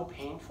be so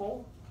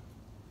painful,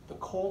 the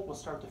cold will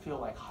start to feel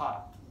like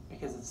hot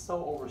because it's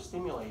so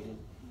overstimulated,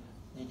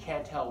 you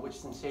can't tell which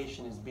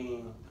sensation is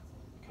being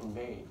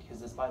conveyed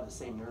because it's by the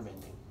same nerve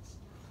endings.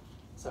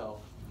 So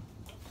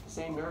the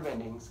same nerve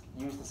endings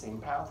use the same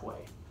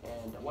pathway.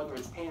 And whether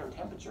it's pain or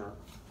temperature,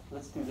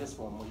 let's do this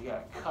one where you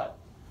got a cut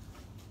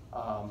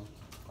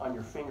on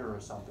your finger or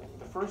something.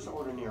 The first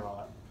order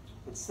neuron,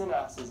 its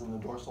synapse is in the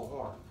dorsal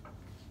horn.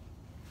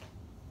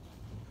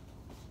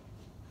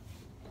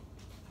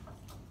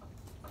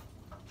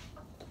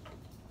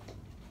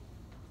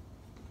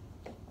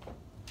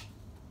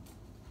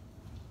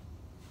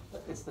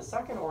 It's the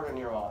second order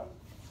neuron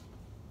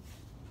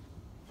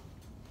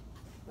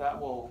that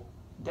will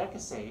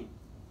decussate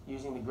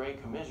using the gray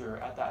commissure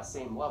at that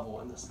same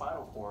level in the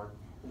spinal cord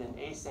and then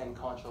ascend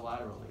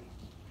contralaterally.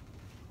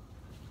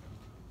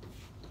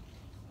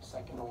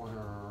 Second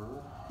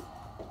order.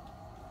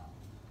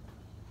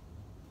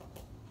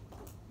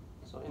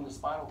 So in the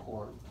spinal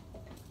cord,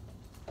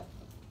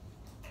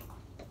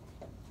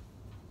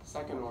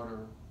 second order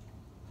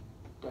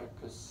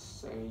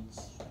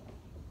decussates,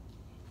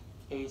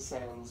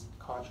 ascends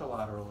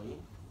contralaterally.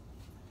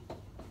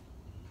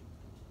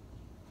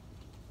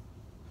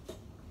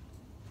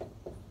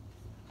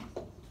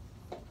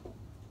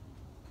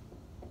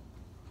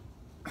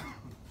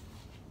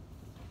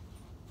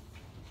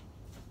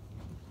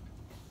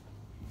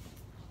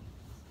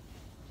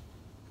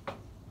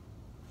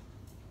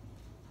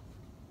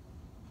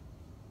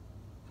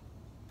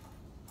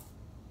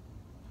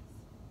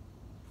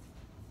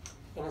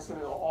 And it's going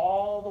to go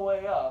all the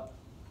way up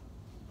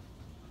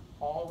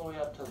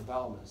to the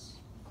thalamus.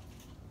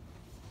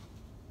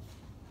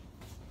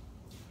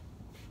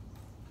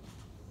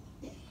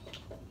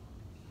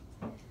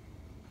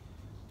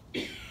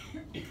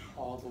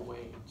 All the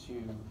way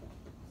to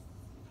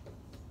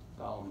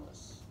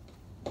thalamus.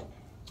 And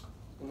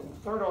then the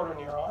third order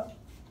neuron,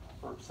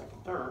 first,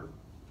 second, third,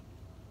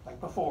 like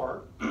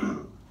before,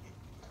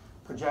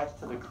 projects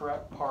to the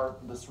correct part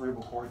of the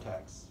cerebral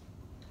cortex.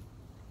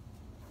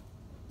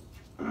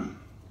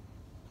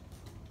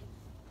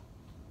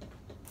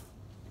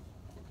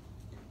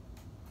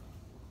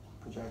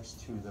 Projects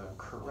to the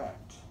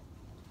correct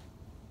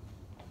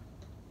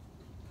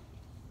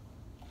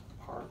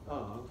part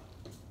of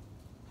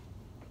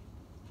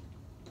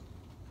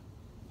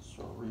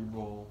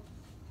cerebral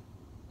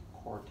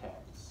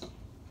cortex.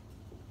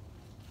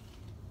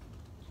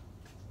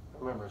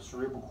 Remember,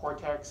 cerebral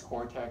cortex,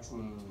 cortex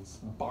means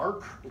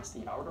bark. It's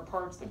the outer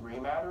parts, the gray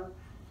matter.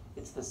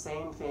 It's the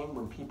same thing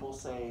when people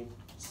say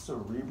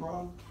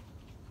cerebrum.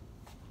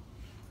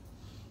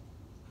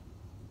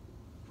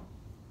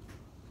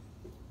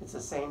 It's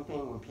the same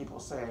thing when people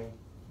say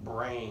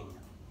brain.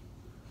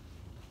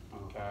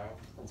 Okay?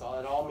 That's all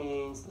it all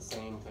means, the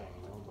same thing.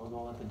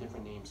 Don't let the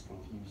different names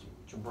confuse you.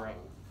 It's your brain.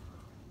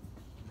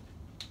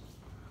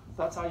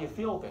 That's how you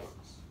feel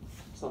things.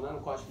 So then the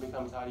question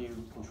becomes, how do you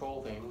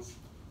control things?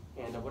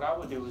 And what I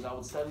would do is I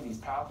would study these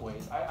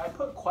pathways. I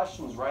put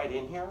questions right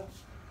in here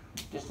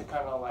just to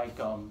kind of like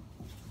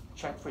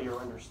check for your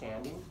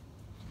understanding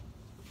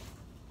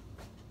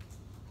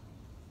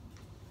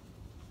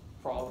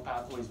for all the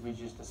pathways we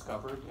just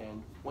discovered.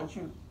 And once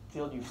you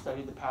feel you've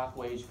studied the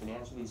pathways, you can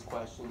answer these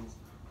questions,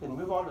 then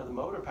move on to the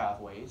motor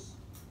pathways.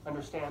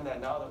 Understand that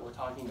now that we're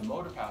talking to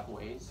motor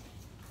pathways,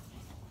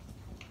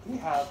 we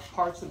have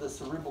parts of the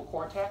cerebral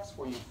cortex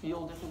where you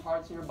feel different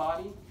parts of your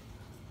body,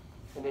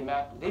 and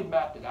they've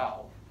mapped it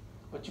out.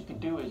 What you could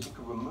do is you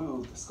could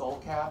remove the skull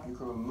cap, you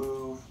could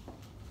remove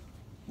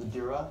the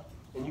dura,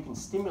 and you can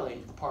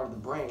stimulate the part of the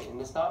brain,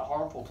 and it's not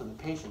harmful to the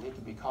patient. They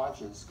can be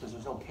conscious because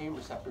there's no pain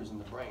receptors in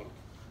the brain.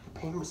 The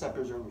pain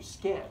receptors are in your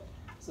skin,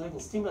 so they can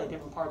stimulate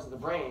different parts of the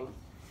brain.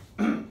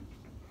 And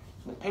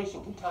the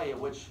patient can tell you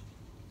which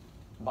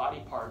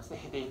body parts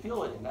they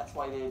feel it in. That's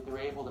why they're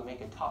able to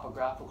make a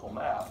topographical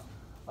map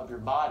of your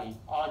body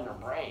on your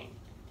brain.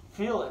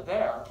 Feel it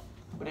there,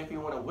 but if you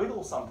want to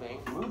wiggle something,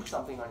 move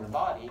something on your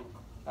body,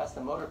 that's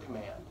the motor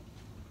command.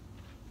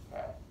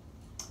 Okay?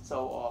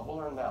 So we'll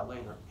learn that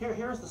later.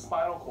 Here's the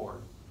spinal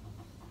cord.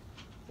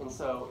 And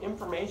so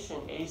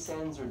information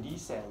ascends or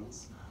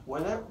descends.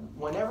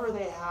 Whenever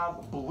they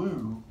have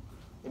blue,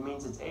 it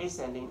means it's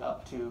ascending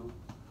up to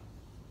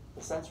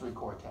the sensory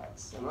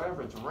cortex. And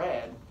whenever it's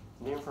red,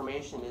 the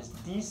information is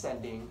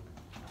descending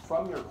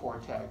from your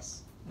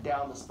cortex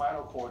down the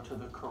spinal cord to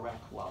the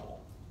correct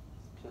level.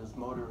 So it's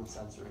motor and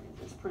sensory.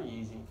 It's pretty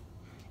easy.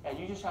 And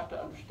you just have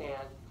to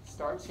understand, it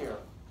starts here.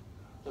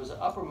 There's an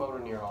upper motor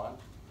neuron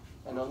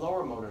and a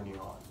lower motor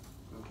neuron.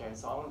 Okay,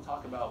 so I want to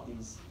talk about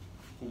these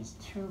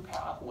two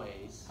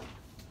pathways,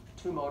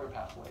 two motor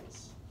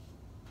pathways.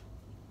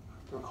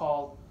 They're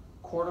called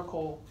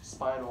cortical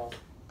spinal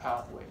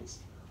pathways.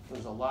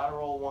 There's a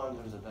lateral one,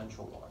 there's a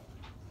ventral one.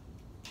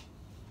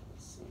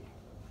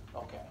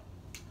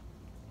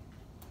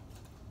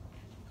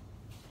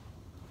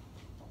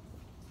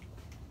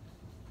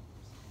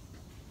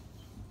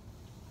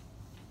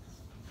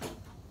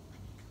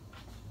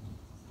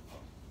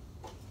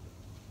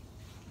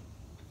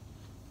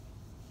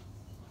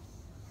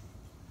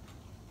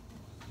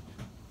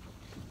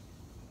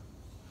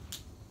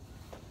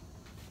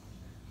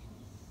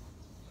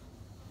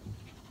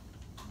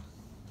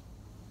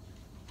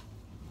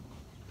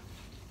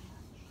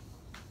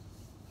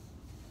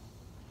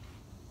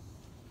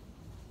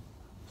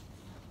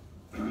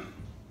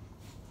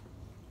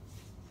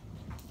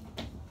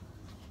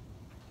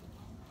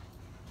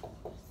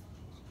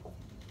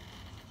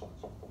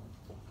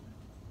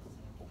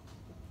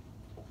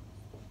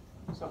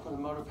 So for the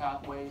motor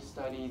pathway,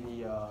 study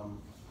the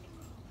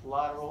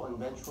lateral and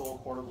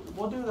ventral cortical.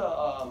 We'll do the,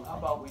 how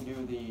about we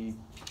do the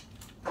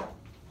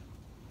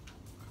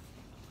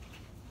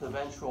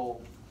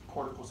ventral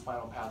cortical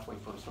spinal pathway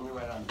first. Let me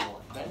write it on the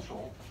board.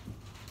 Ventral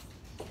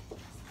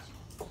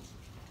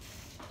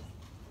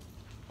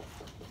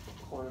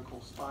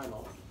cortical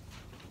spinal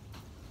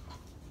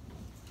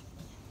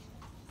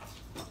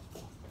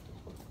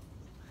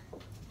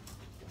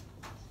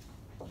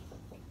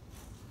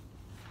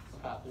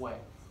pathway.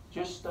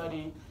 Just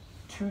study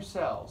two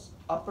cells,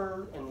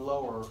 upper and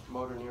lower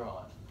motor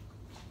neuron.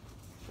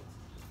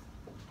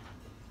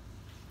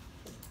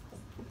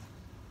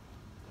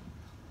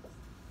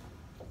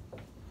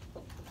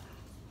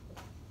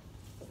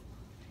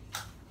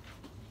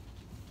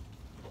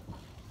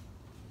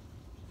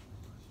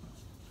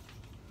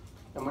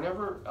 And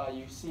whenever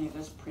you see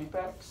this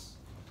prefix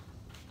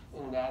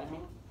in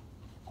anatomy,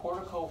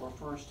 cortical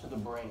refers to the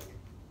brain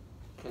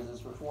because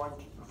it's referring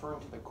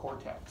to the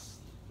cortex,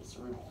 the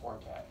cerebral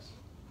cortex.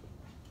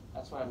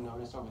 That's what I've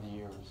noticed over the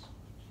years.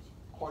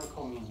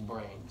 Cortical means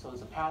brain. So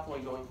there's a pathway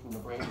going from the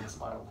brain to the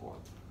spinal cord,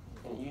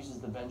 and it uses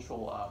the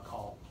ventral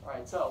column. All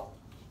right, so.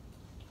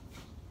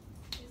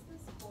 Is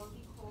this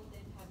cortical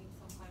then having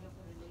some kind of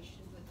a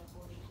relation with the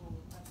cortical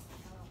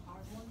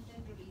hormone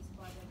then released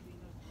by the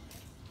adrenal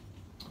cortex?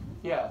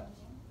 Yeah,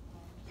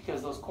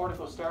 because those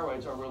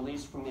corticosteroids are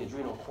released from the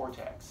adrenal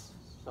cortex.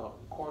 So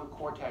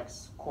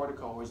cortex,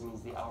 cortico always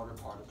means the outer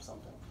part of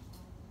something.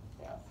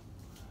 Yeah.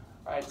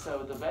 All right,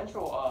 so the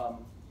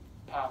ventral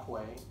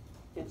pathway,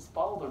 it's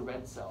follow the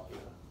red cell here.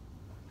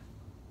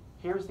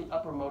 Here's the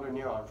upper motor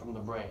neuron from the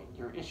brain.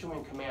 You're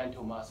issuing command to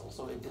a muscle.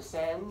 So it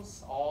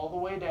descends all the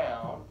way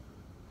down,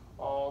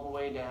 all the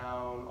way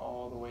down,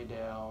 all the way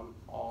down,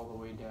 all the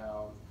way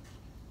down.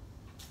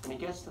 And it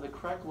gets to the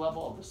correct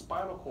level of the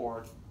spinal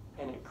cord,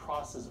 and it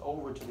crosses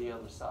over to the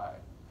other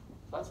side.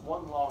 So that's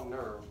one long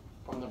nerve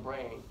from the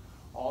brain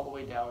all the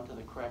way down to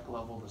the correct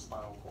level of the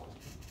spinal cord.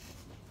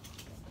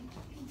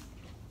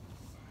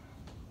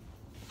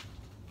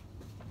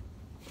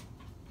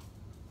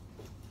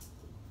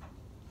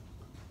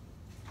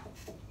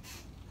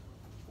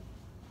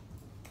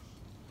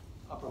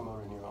 Upper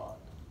motor neuron.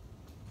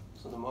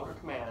 So the motor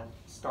command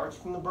starts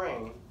from the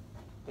brain.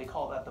 They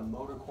call that the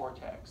motor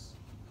cortex.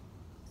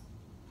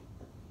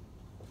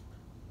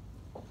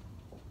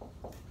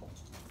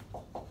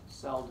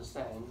 Cell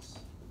descends.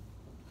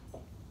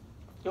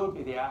 It would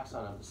be the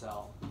axon of the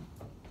cell.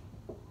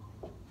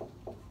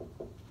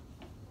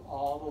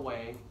 All the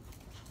way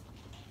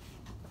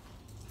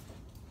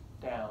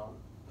down,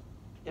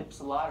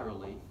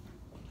 ipsilaterally,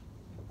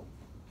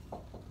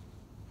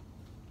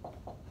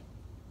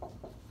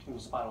 to the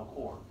spinal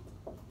cord.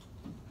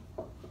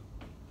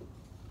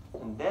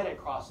 And then it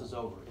crosses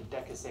over. It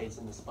decussates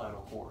in the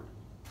spinal cord.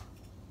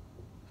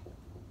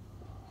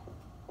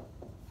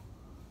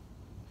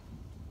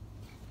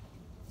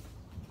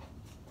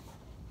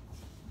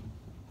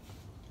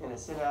 And it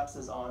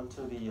synapses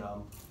onto the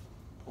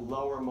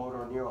lower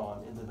motor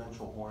neuron in the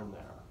ventral horn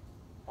there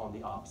on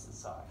the opposite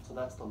side. So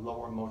that's the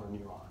lower motor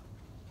neuron.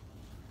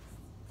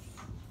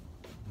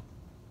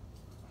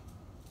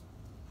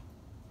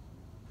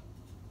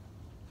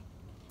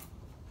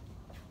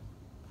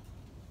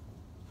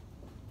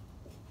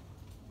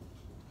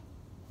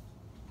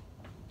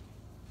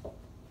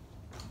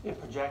 It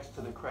projects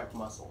to the correct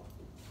muscle.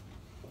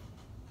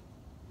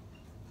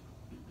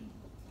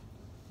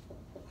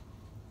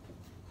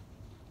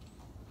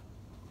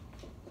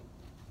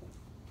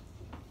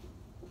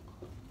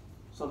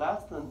 So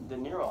that's the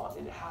neuron.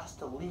 It has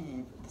to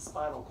leave the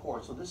spinal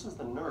cord. So this is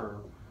the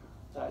nerve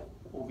that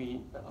will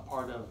be a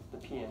part of the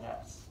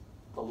PNS,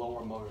 the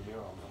lower motor neuron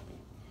will be.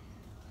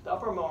 The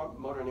upper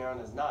motor neuron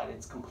is not.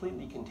 It's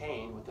completely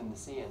contained within the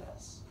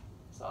CNS.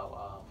 So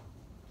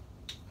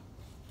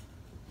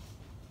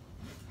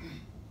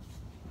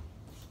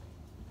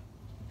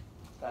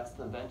that's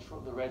the ventral,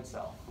 the red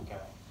cell.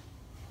 Okay.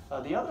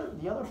 The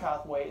other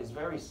pathway is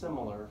very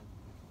similar.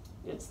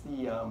 It's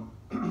the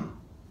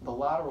the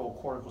lateral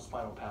cortical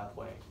spinal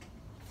pathway.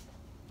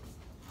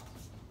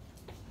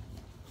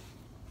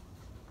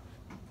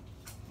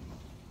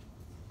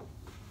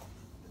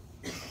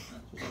 Just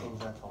change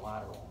that to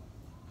lateral.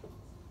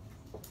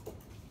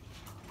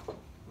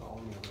 No,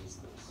 let me erase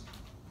this.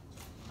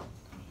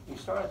 You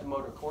start at the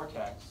motor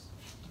cortex.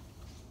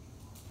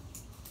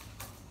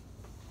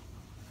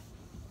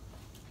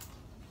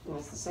 And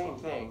it's the same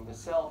thing. The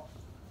cell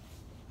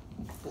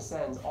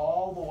descends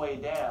all the way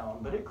down,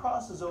 but it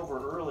crosses over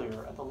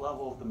earlier at the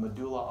level of the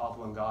medulla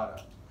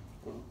oblongata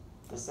and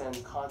descends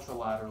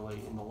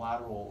contralaterally in the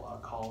lateral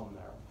column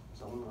there.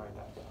 So let me write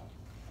that down.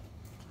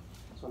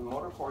 So in the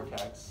motor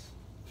cortex,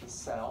 the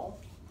cell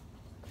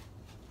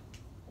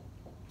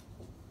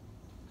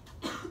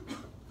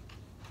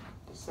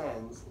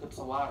descends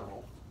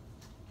ipsilaterally.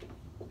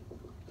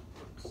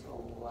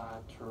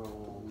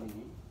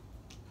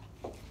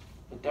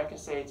 It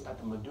decussates at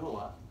the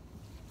medulla.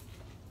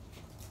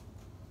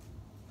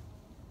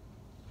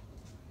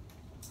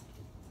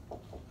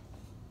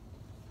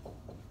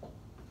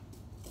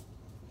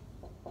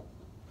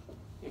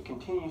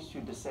 continues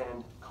to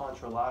descend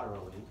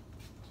contralaterally.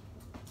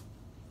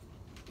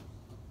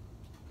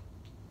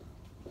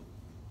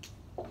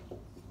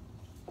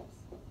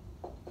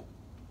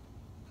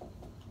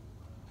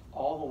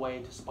 All the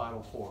way to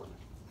spinal cord.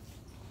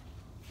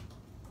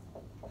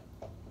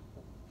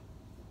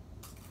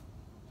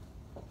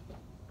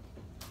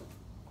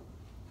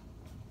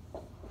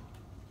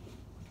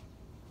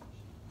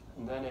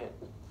 And then it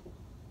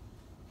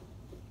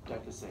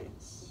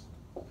decussates.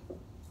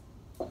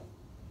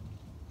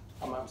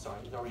 I'm sorry,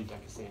 it's already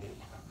decussated.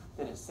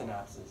 Then it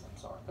synapses. I'm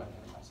sorry, got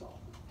ahead of myself.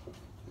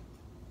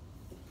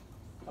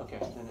 Okay,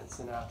 then it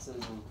synapses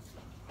and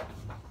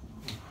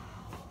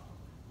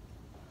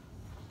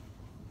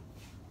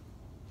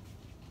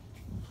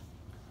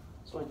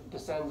so it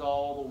descends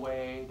all the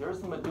way.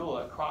 There's the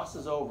medulla. It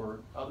crosses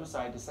over. Other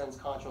side descends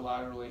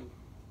contralaterally.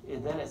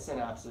 Then it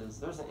synapses.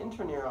 There's an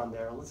interneuron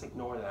there. Let's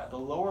ignore that. The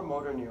lower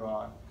motor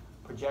neuron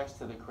projects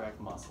to the correct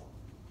muscle.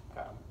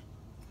 Okay.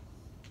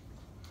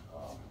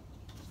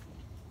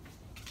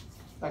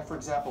 Like for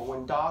example,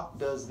 when Doc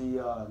does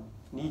the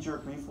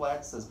knee-jerk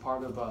reflex as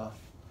part of a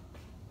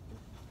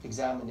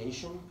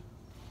examination,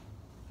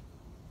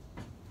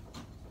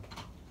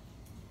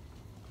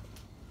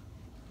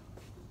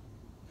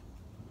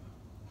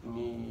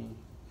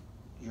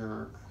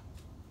 knee-jerk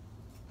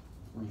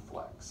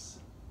reflex.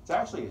 It's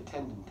actually a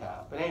tendon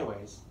tap, but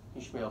anyways,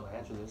 you should be able to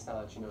answer this now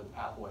that you know the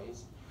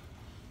pathways.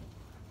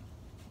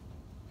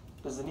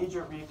 Does the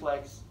knee-jerk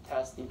reflex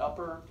test the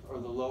upper or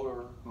the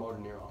lower motor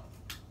neuron?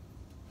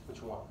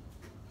 Which one?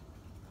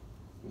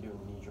 You're doing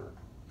the knee-jerk.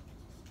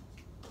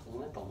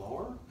 Isn't it the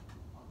lower?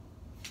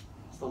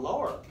 It's the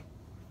lower,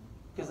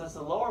 because it's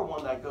the lower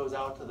one that goes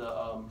out to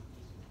the,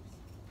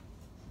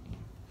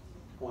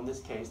 well, in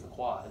this case, the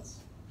quads.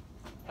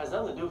 Has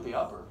nothing to do with the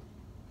upper.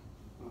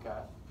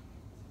 Okay.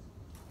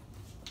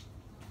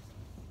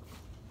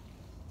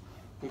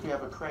 If you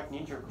have a correct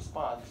knee-jerk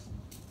response,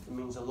 it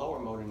means the lower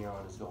motor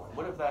neuron is going.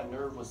 What if that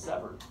nerve was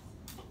severed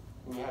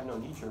and you have no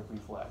knee-jerk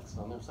reflex?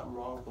 Well, there's something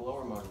wrong with the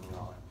lower motor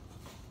neuron.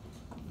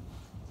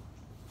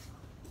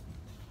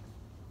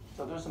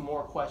 So there's some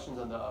more questions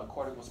on the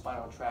cortical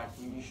spinal tract.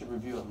 You should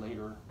review it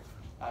later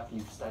after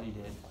you've studied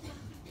it.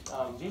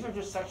 These are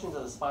just sections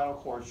of the spinal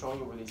cord showing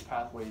you where these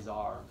pathways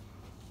are.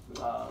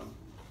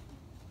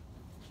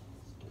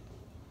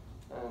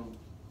 And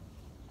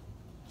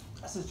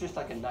this is just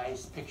like a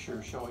nice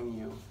picture showing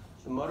you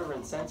the motor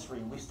and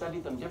sensory. We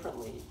studied them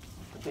differently,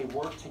 but they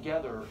work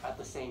together at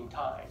the same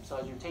time. So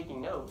as you're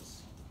taking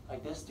notes,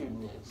 like this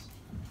student is,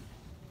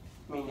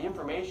 I mean, the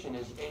information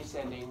is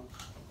ascending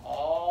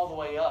all the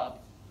way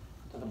up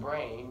to the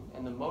brain,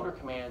 and the motor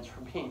commands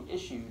are being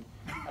issued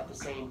at the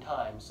same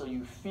time. So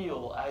you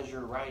feel as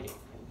you're writing.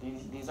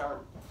 These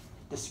aren't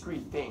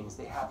discrete things.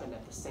 They happen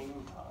at the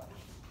same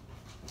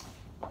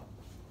time.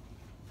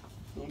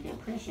 You can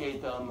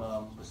appreciate them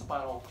with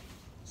spinal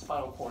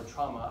cord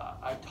trauma.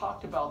 I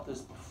talked about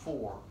this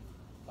before.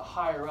 The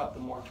higher up, the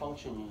more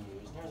function you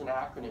use. And here's an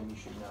acronym you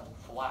should know,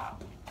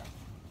 FLAP.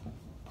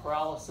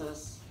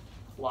 Paralysis,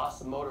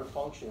 loss of motor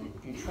function.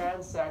 If you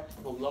transect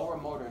the lower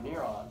motor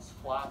neurons,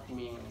 FLAP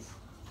means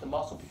the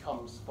muscle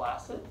becomes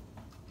flaccid.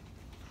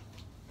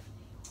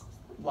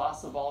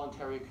 Loss of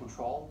voluntary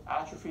control.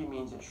 Atrophy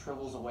means it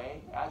shrivels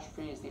away.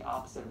 Atrophy is the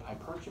opposite of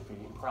hypertrophy.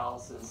 And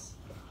paralysis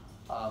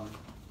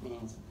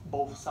means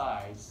both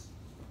sides.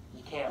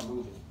 You can't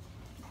move it.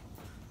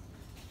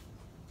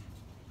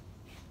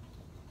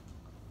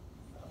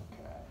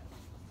 Okay.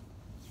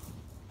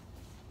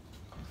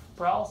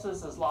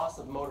 Paralysis is loss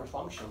of motor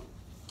function.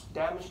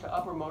 Damage to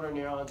upper motor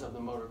neurons of the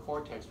motor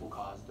cortex will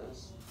cause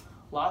this.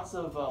 Lots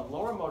of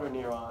lower motor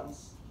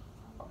neurons,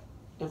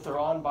 if they're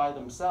on by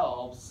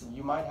themselves,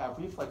 you might have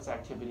reflex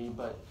activity,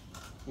 but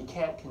you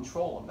can't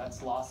control them.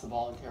 That's loss of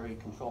voluntary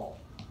control.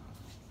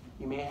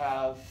 You may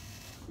have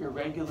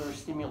irregular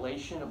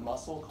stimulation of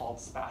muscle called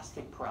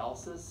spastic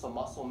paralysis, so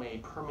muscle may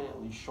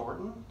permanently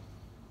shorten.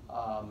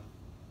 So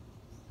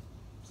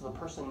the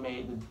person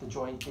may, the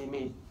joint, they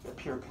may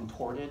appear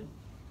contorted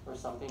or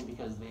something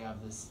because they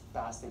have this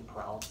spastic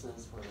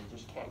paralysis where they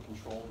just can't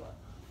control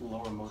the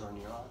lower motor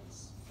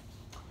neurons.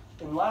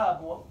 In lab,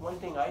 one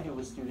thing I do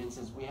with students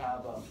is we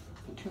have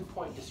the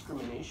 2-point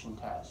discrimination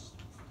test.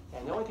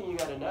 And the only thing you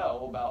got to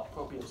know about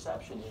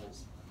proprioception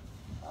is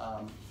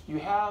you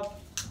have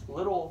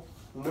little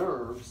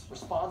nerves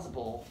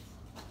responsible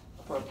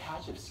for a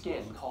patch of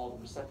skin called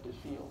receptive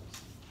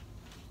fields.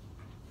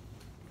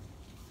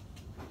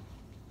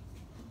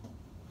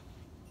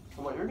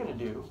 And what you're going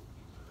to do,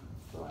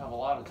 you don't have a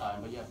lot of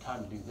time, but you have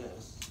time to do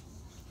this.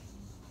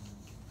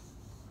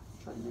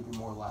 Try to give you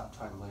more lab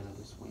time later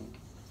this week.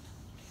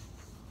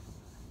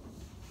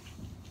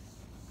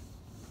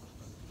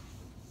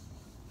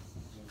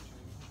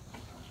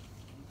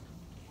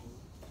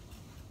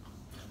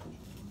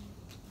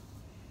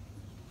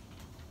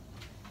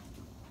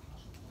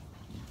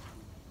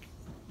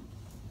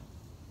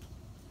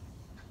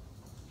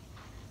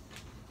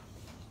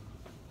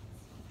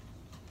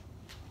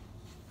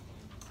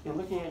 In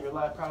looking at your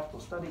lab practical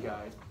study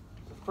guide,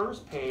 the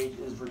first page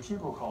is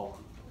vertebral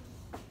column.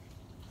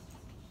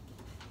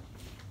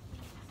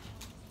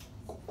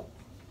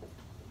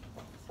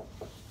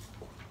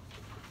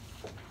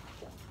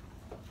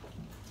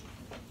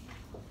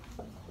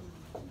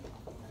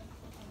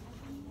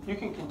 You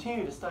can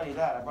continue to study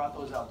that. I brought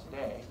those out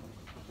today.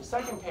 The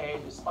second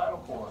page is spinal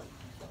cord.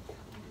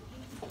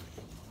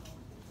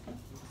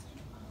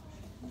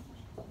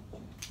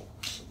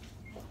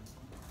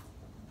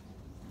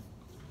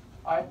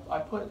 I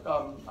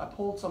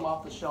pulled some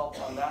off the shelf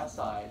on that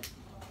side,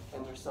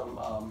 and there's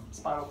some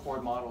spinal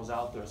cord models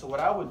out there. So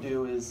what I would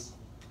do is,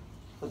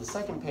 for the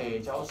second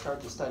page, I will start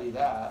to study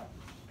that.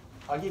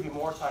 I'll give you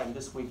more time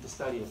this week to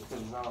study it because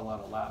there's not a lot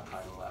of lab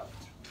time left.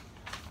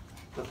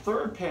 The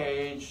third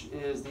page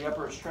is the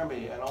upper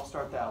extremity, and I'll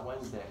start that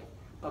Wednesday.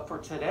 But for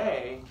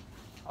today,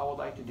 I would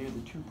like to do the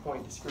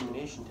 2-point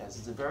discrimination test.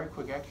 It's a very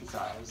quick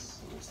exercise,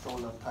 and there's still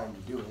enough time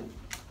to do it.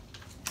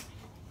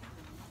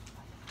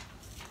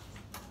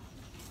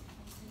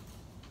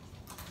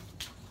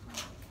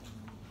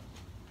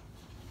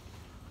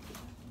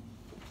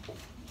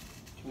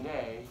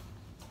 Today,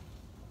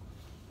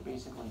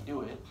 basically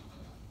do it.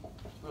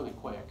 It's really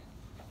quick.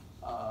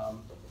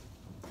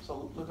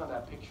 So look on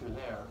that picture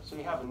there. So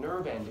you have a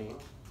nerve ending.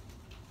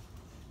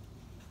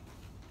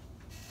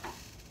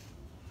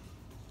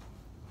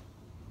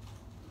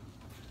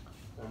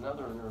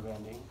 Another nerve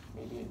ending.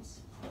 Maybe it's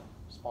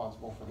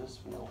responsible for this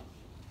field.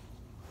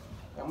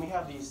 And we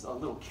have these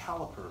little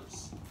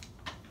calipers.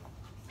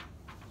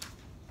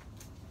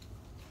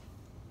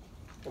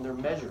 And they're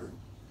measured.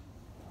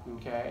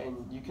 Okay,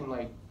 and you can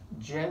like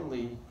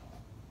gently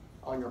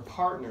on your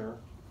partner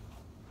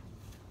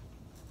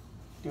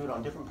do it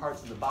on different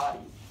parts of the body.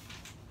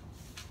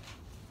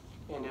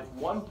 And if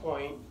one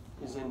point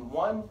is in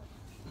one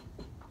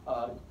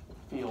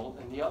field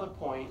and the other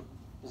point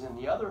is in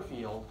the other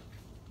field,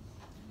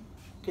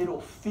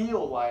 it'll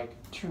feel like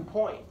 2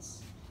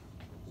 points.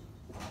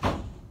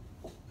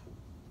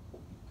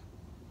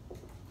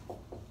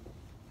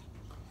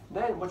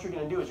 Then what you're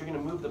going to do is you're going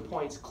to move the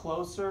points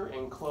closer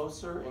and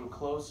closer and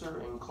closer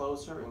and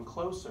closer and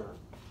closer.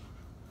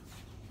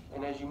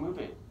 And as you move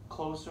it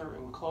closer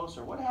and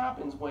closer, what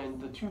happens when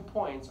the 2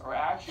 points are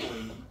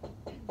actually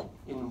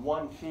in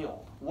one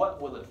field?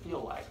 What will it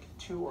feel like,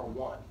 2 or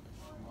 1?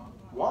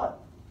 1.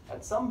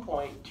 At some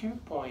point, 2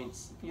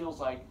 points feels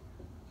like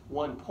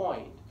 1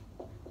 point,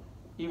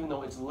 even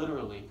though it's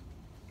literally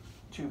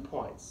 2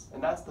 points.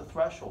 And that's the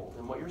threshold.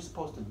 And what you're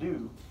supposed to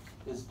do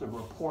is to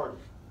report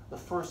the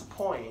first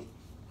point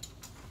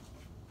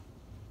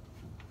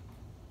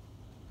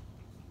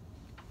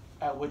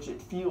at which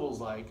it feels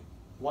like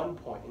 1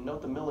 point, and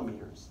note the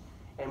millimeters.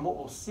 And what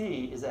we'll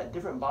see is that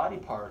different body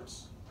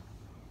parts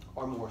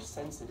are more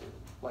sensitive.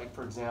 Like,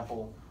 for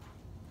example,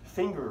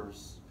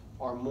 fingers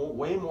are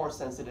way more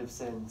sensitive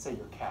than, say,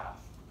 your calf,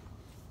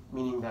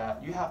 meaning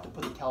that you have to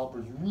put the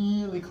calipers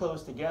really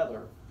close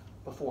together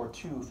before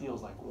 2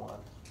 feels like 1.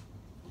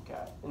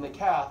 Okay. In the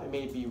calf, it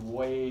may be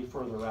way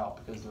further out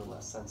because they're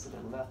less sensitive,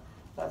 and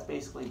that's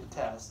basically the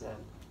test. And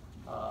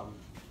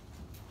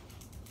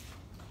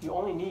you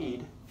only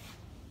need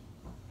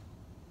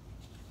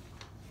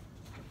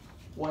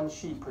 1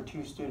 sheet per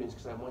 2 students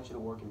because I want you to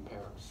work in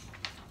pairs.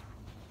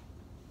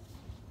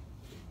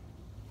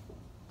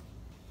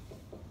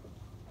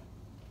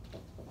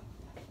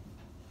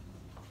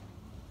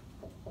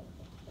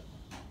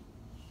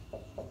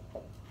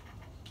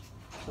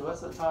 So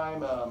that's the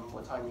time,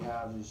 what time you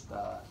have, just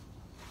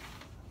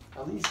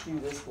at least do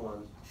this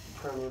one,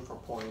 turn in for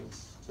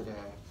points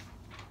today.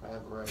 I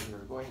have it right here.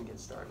 Go ahead and get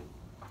started.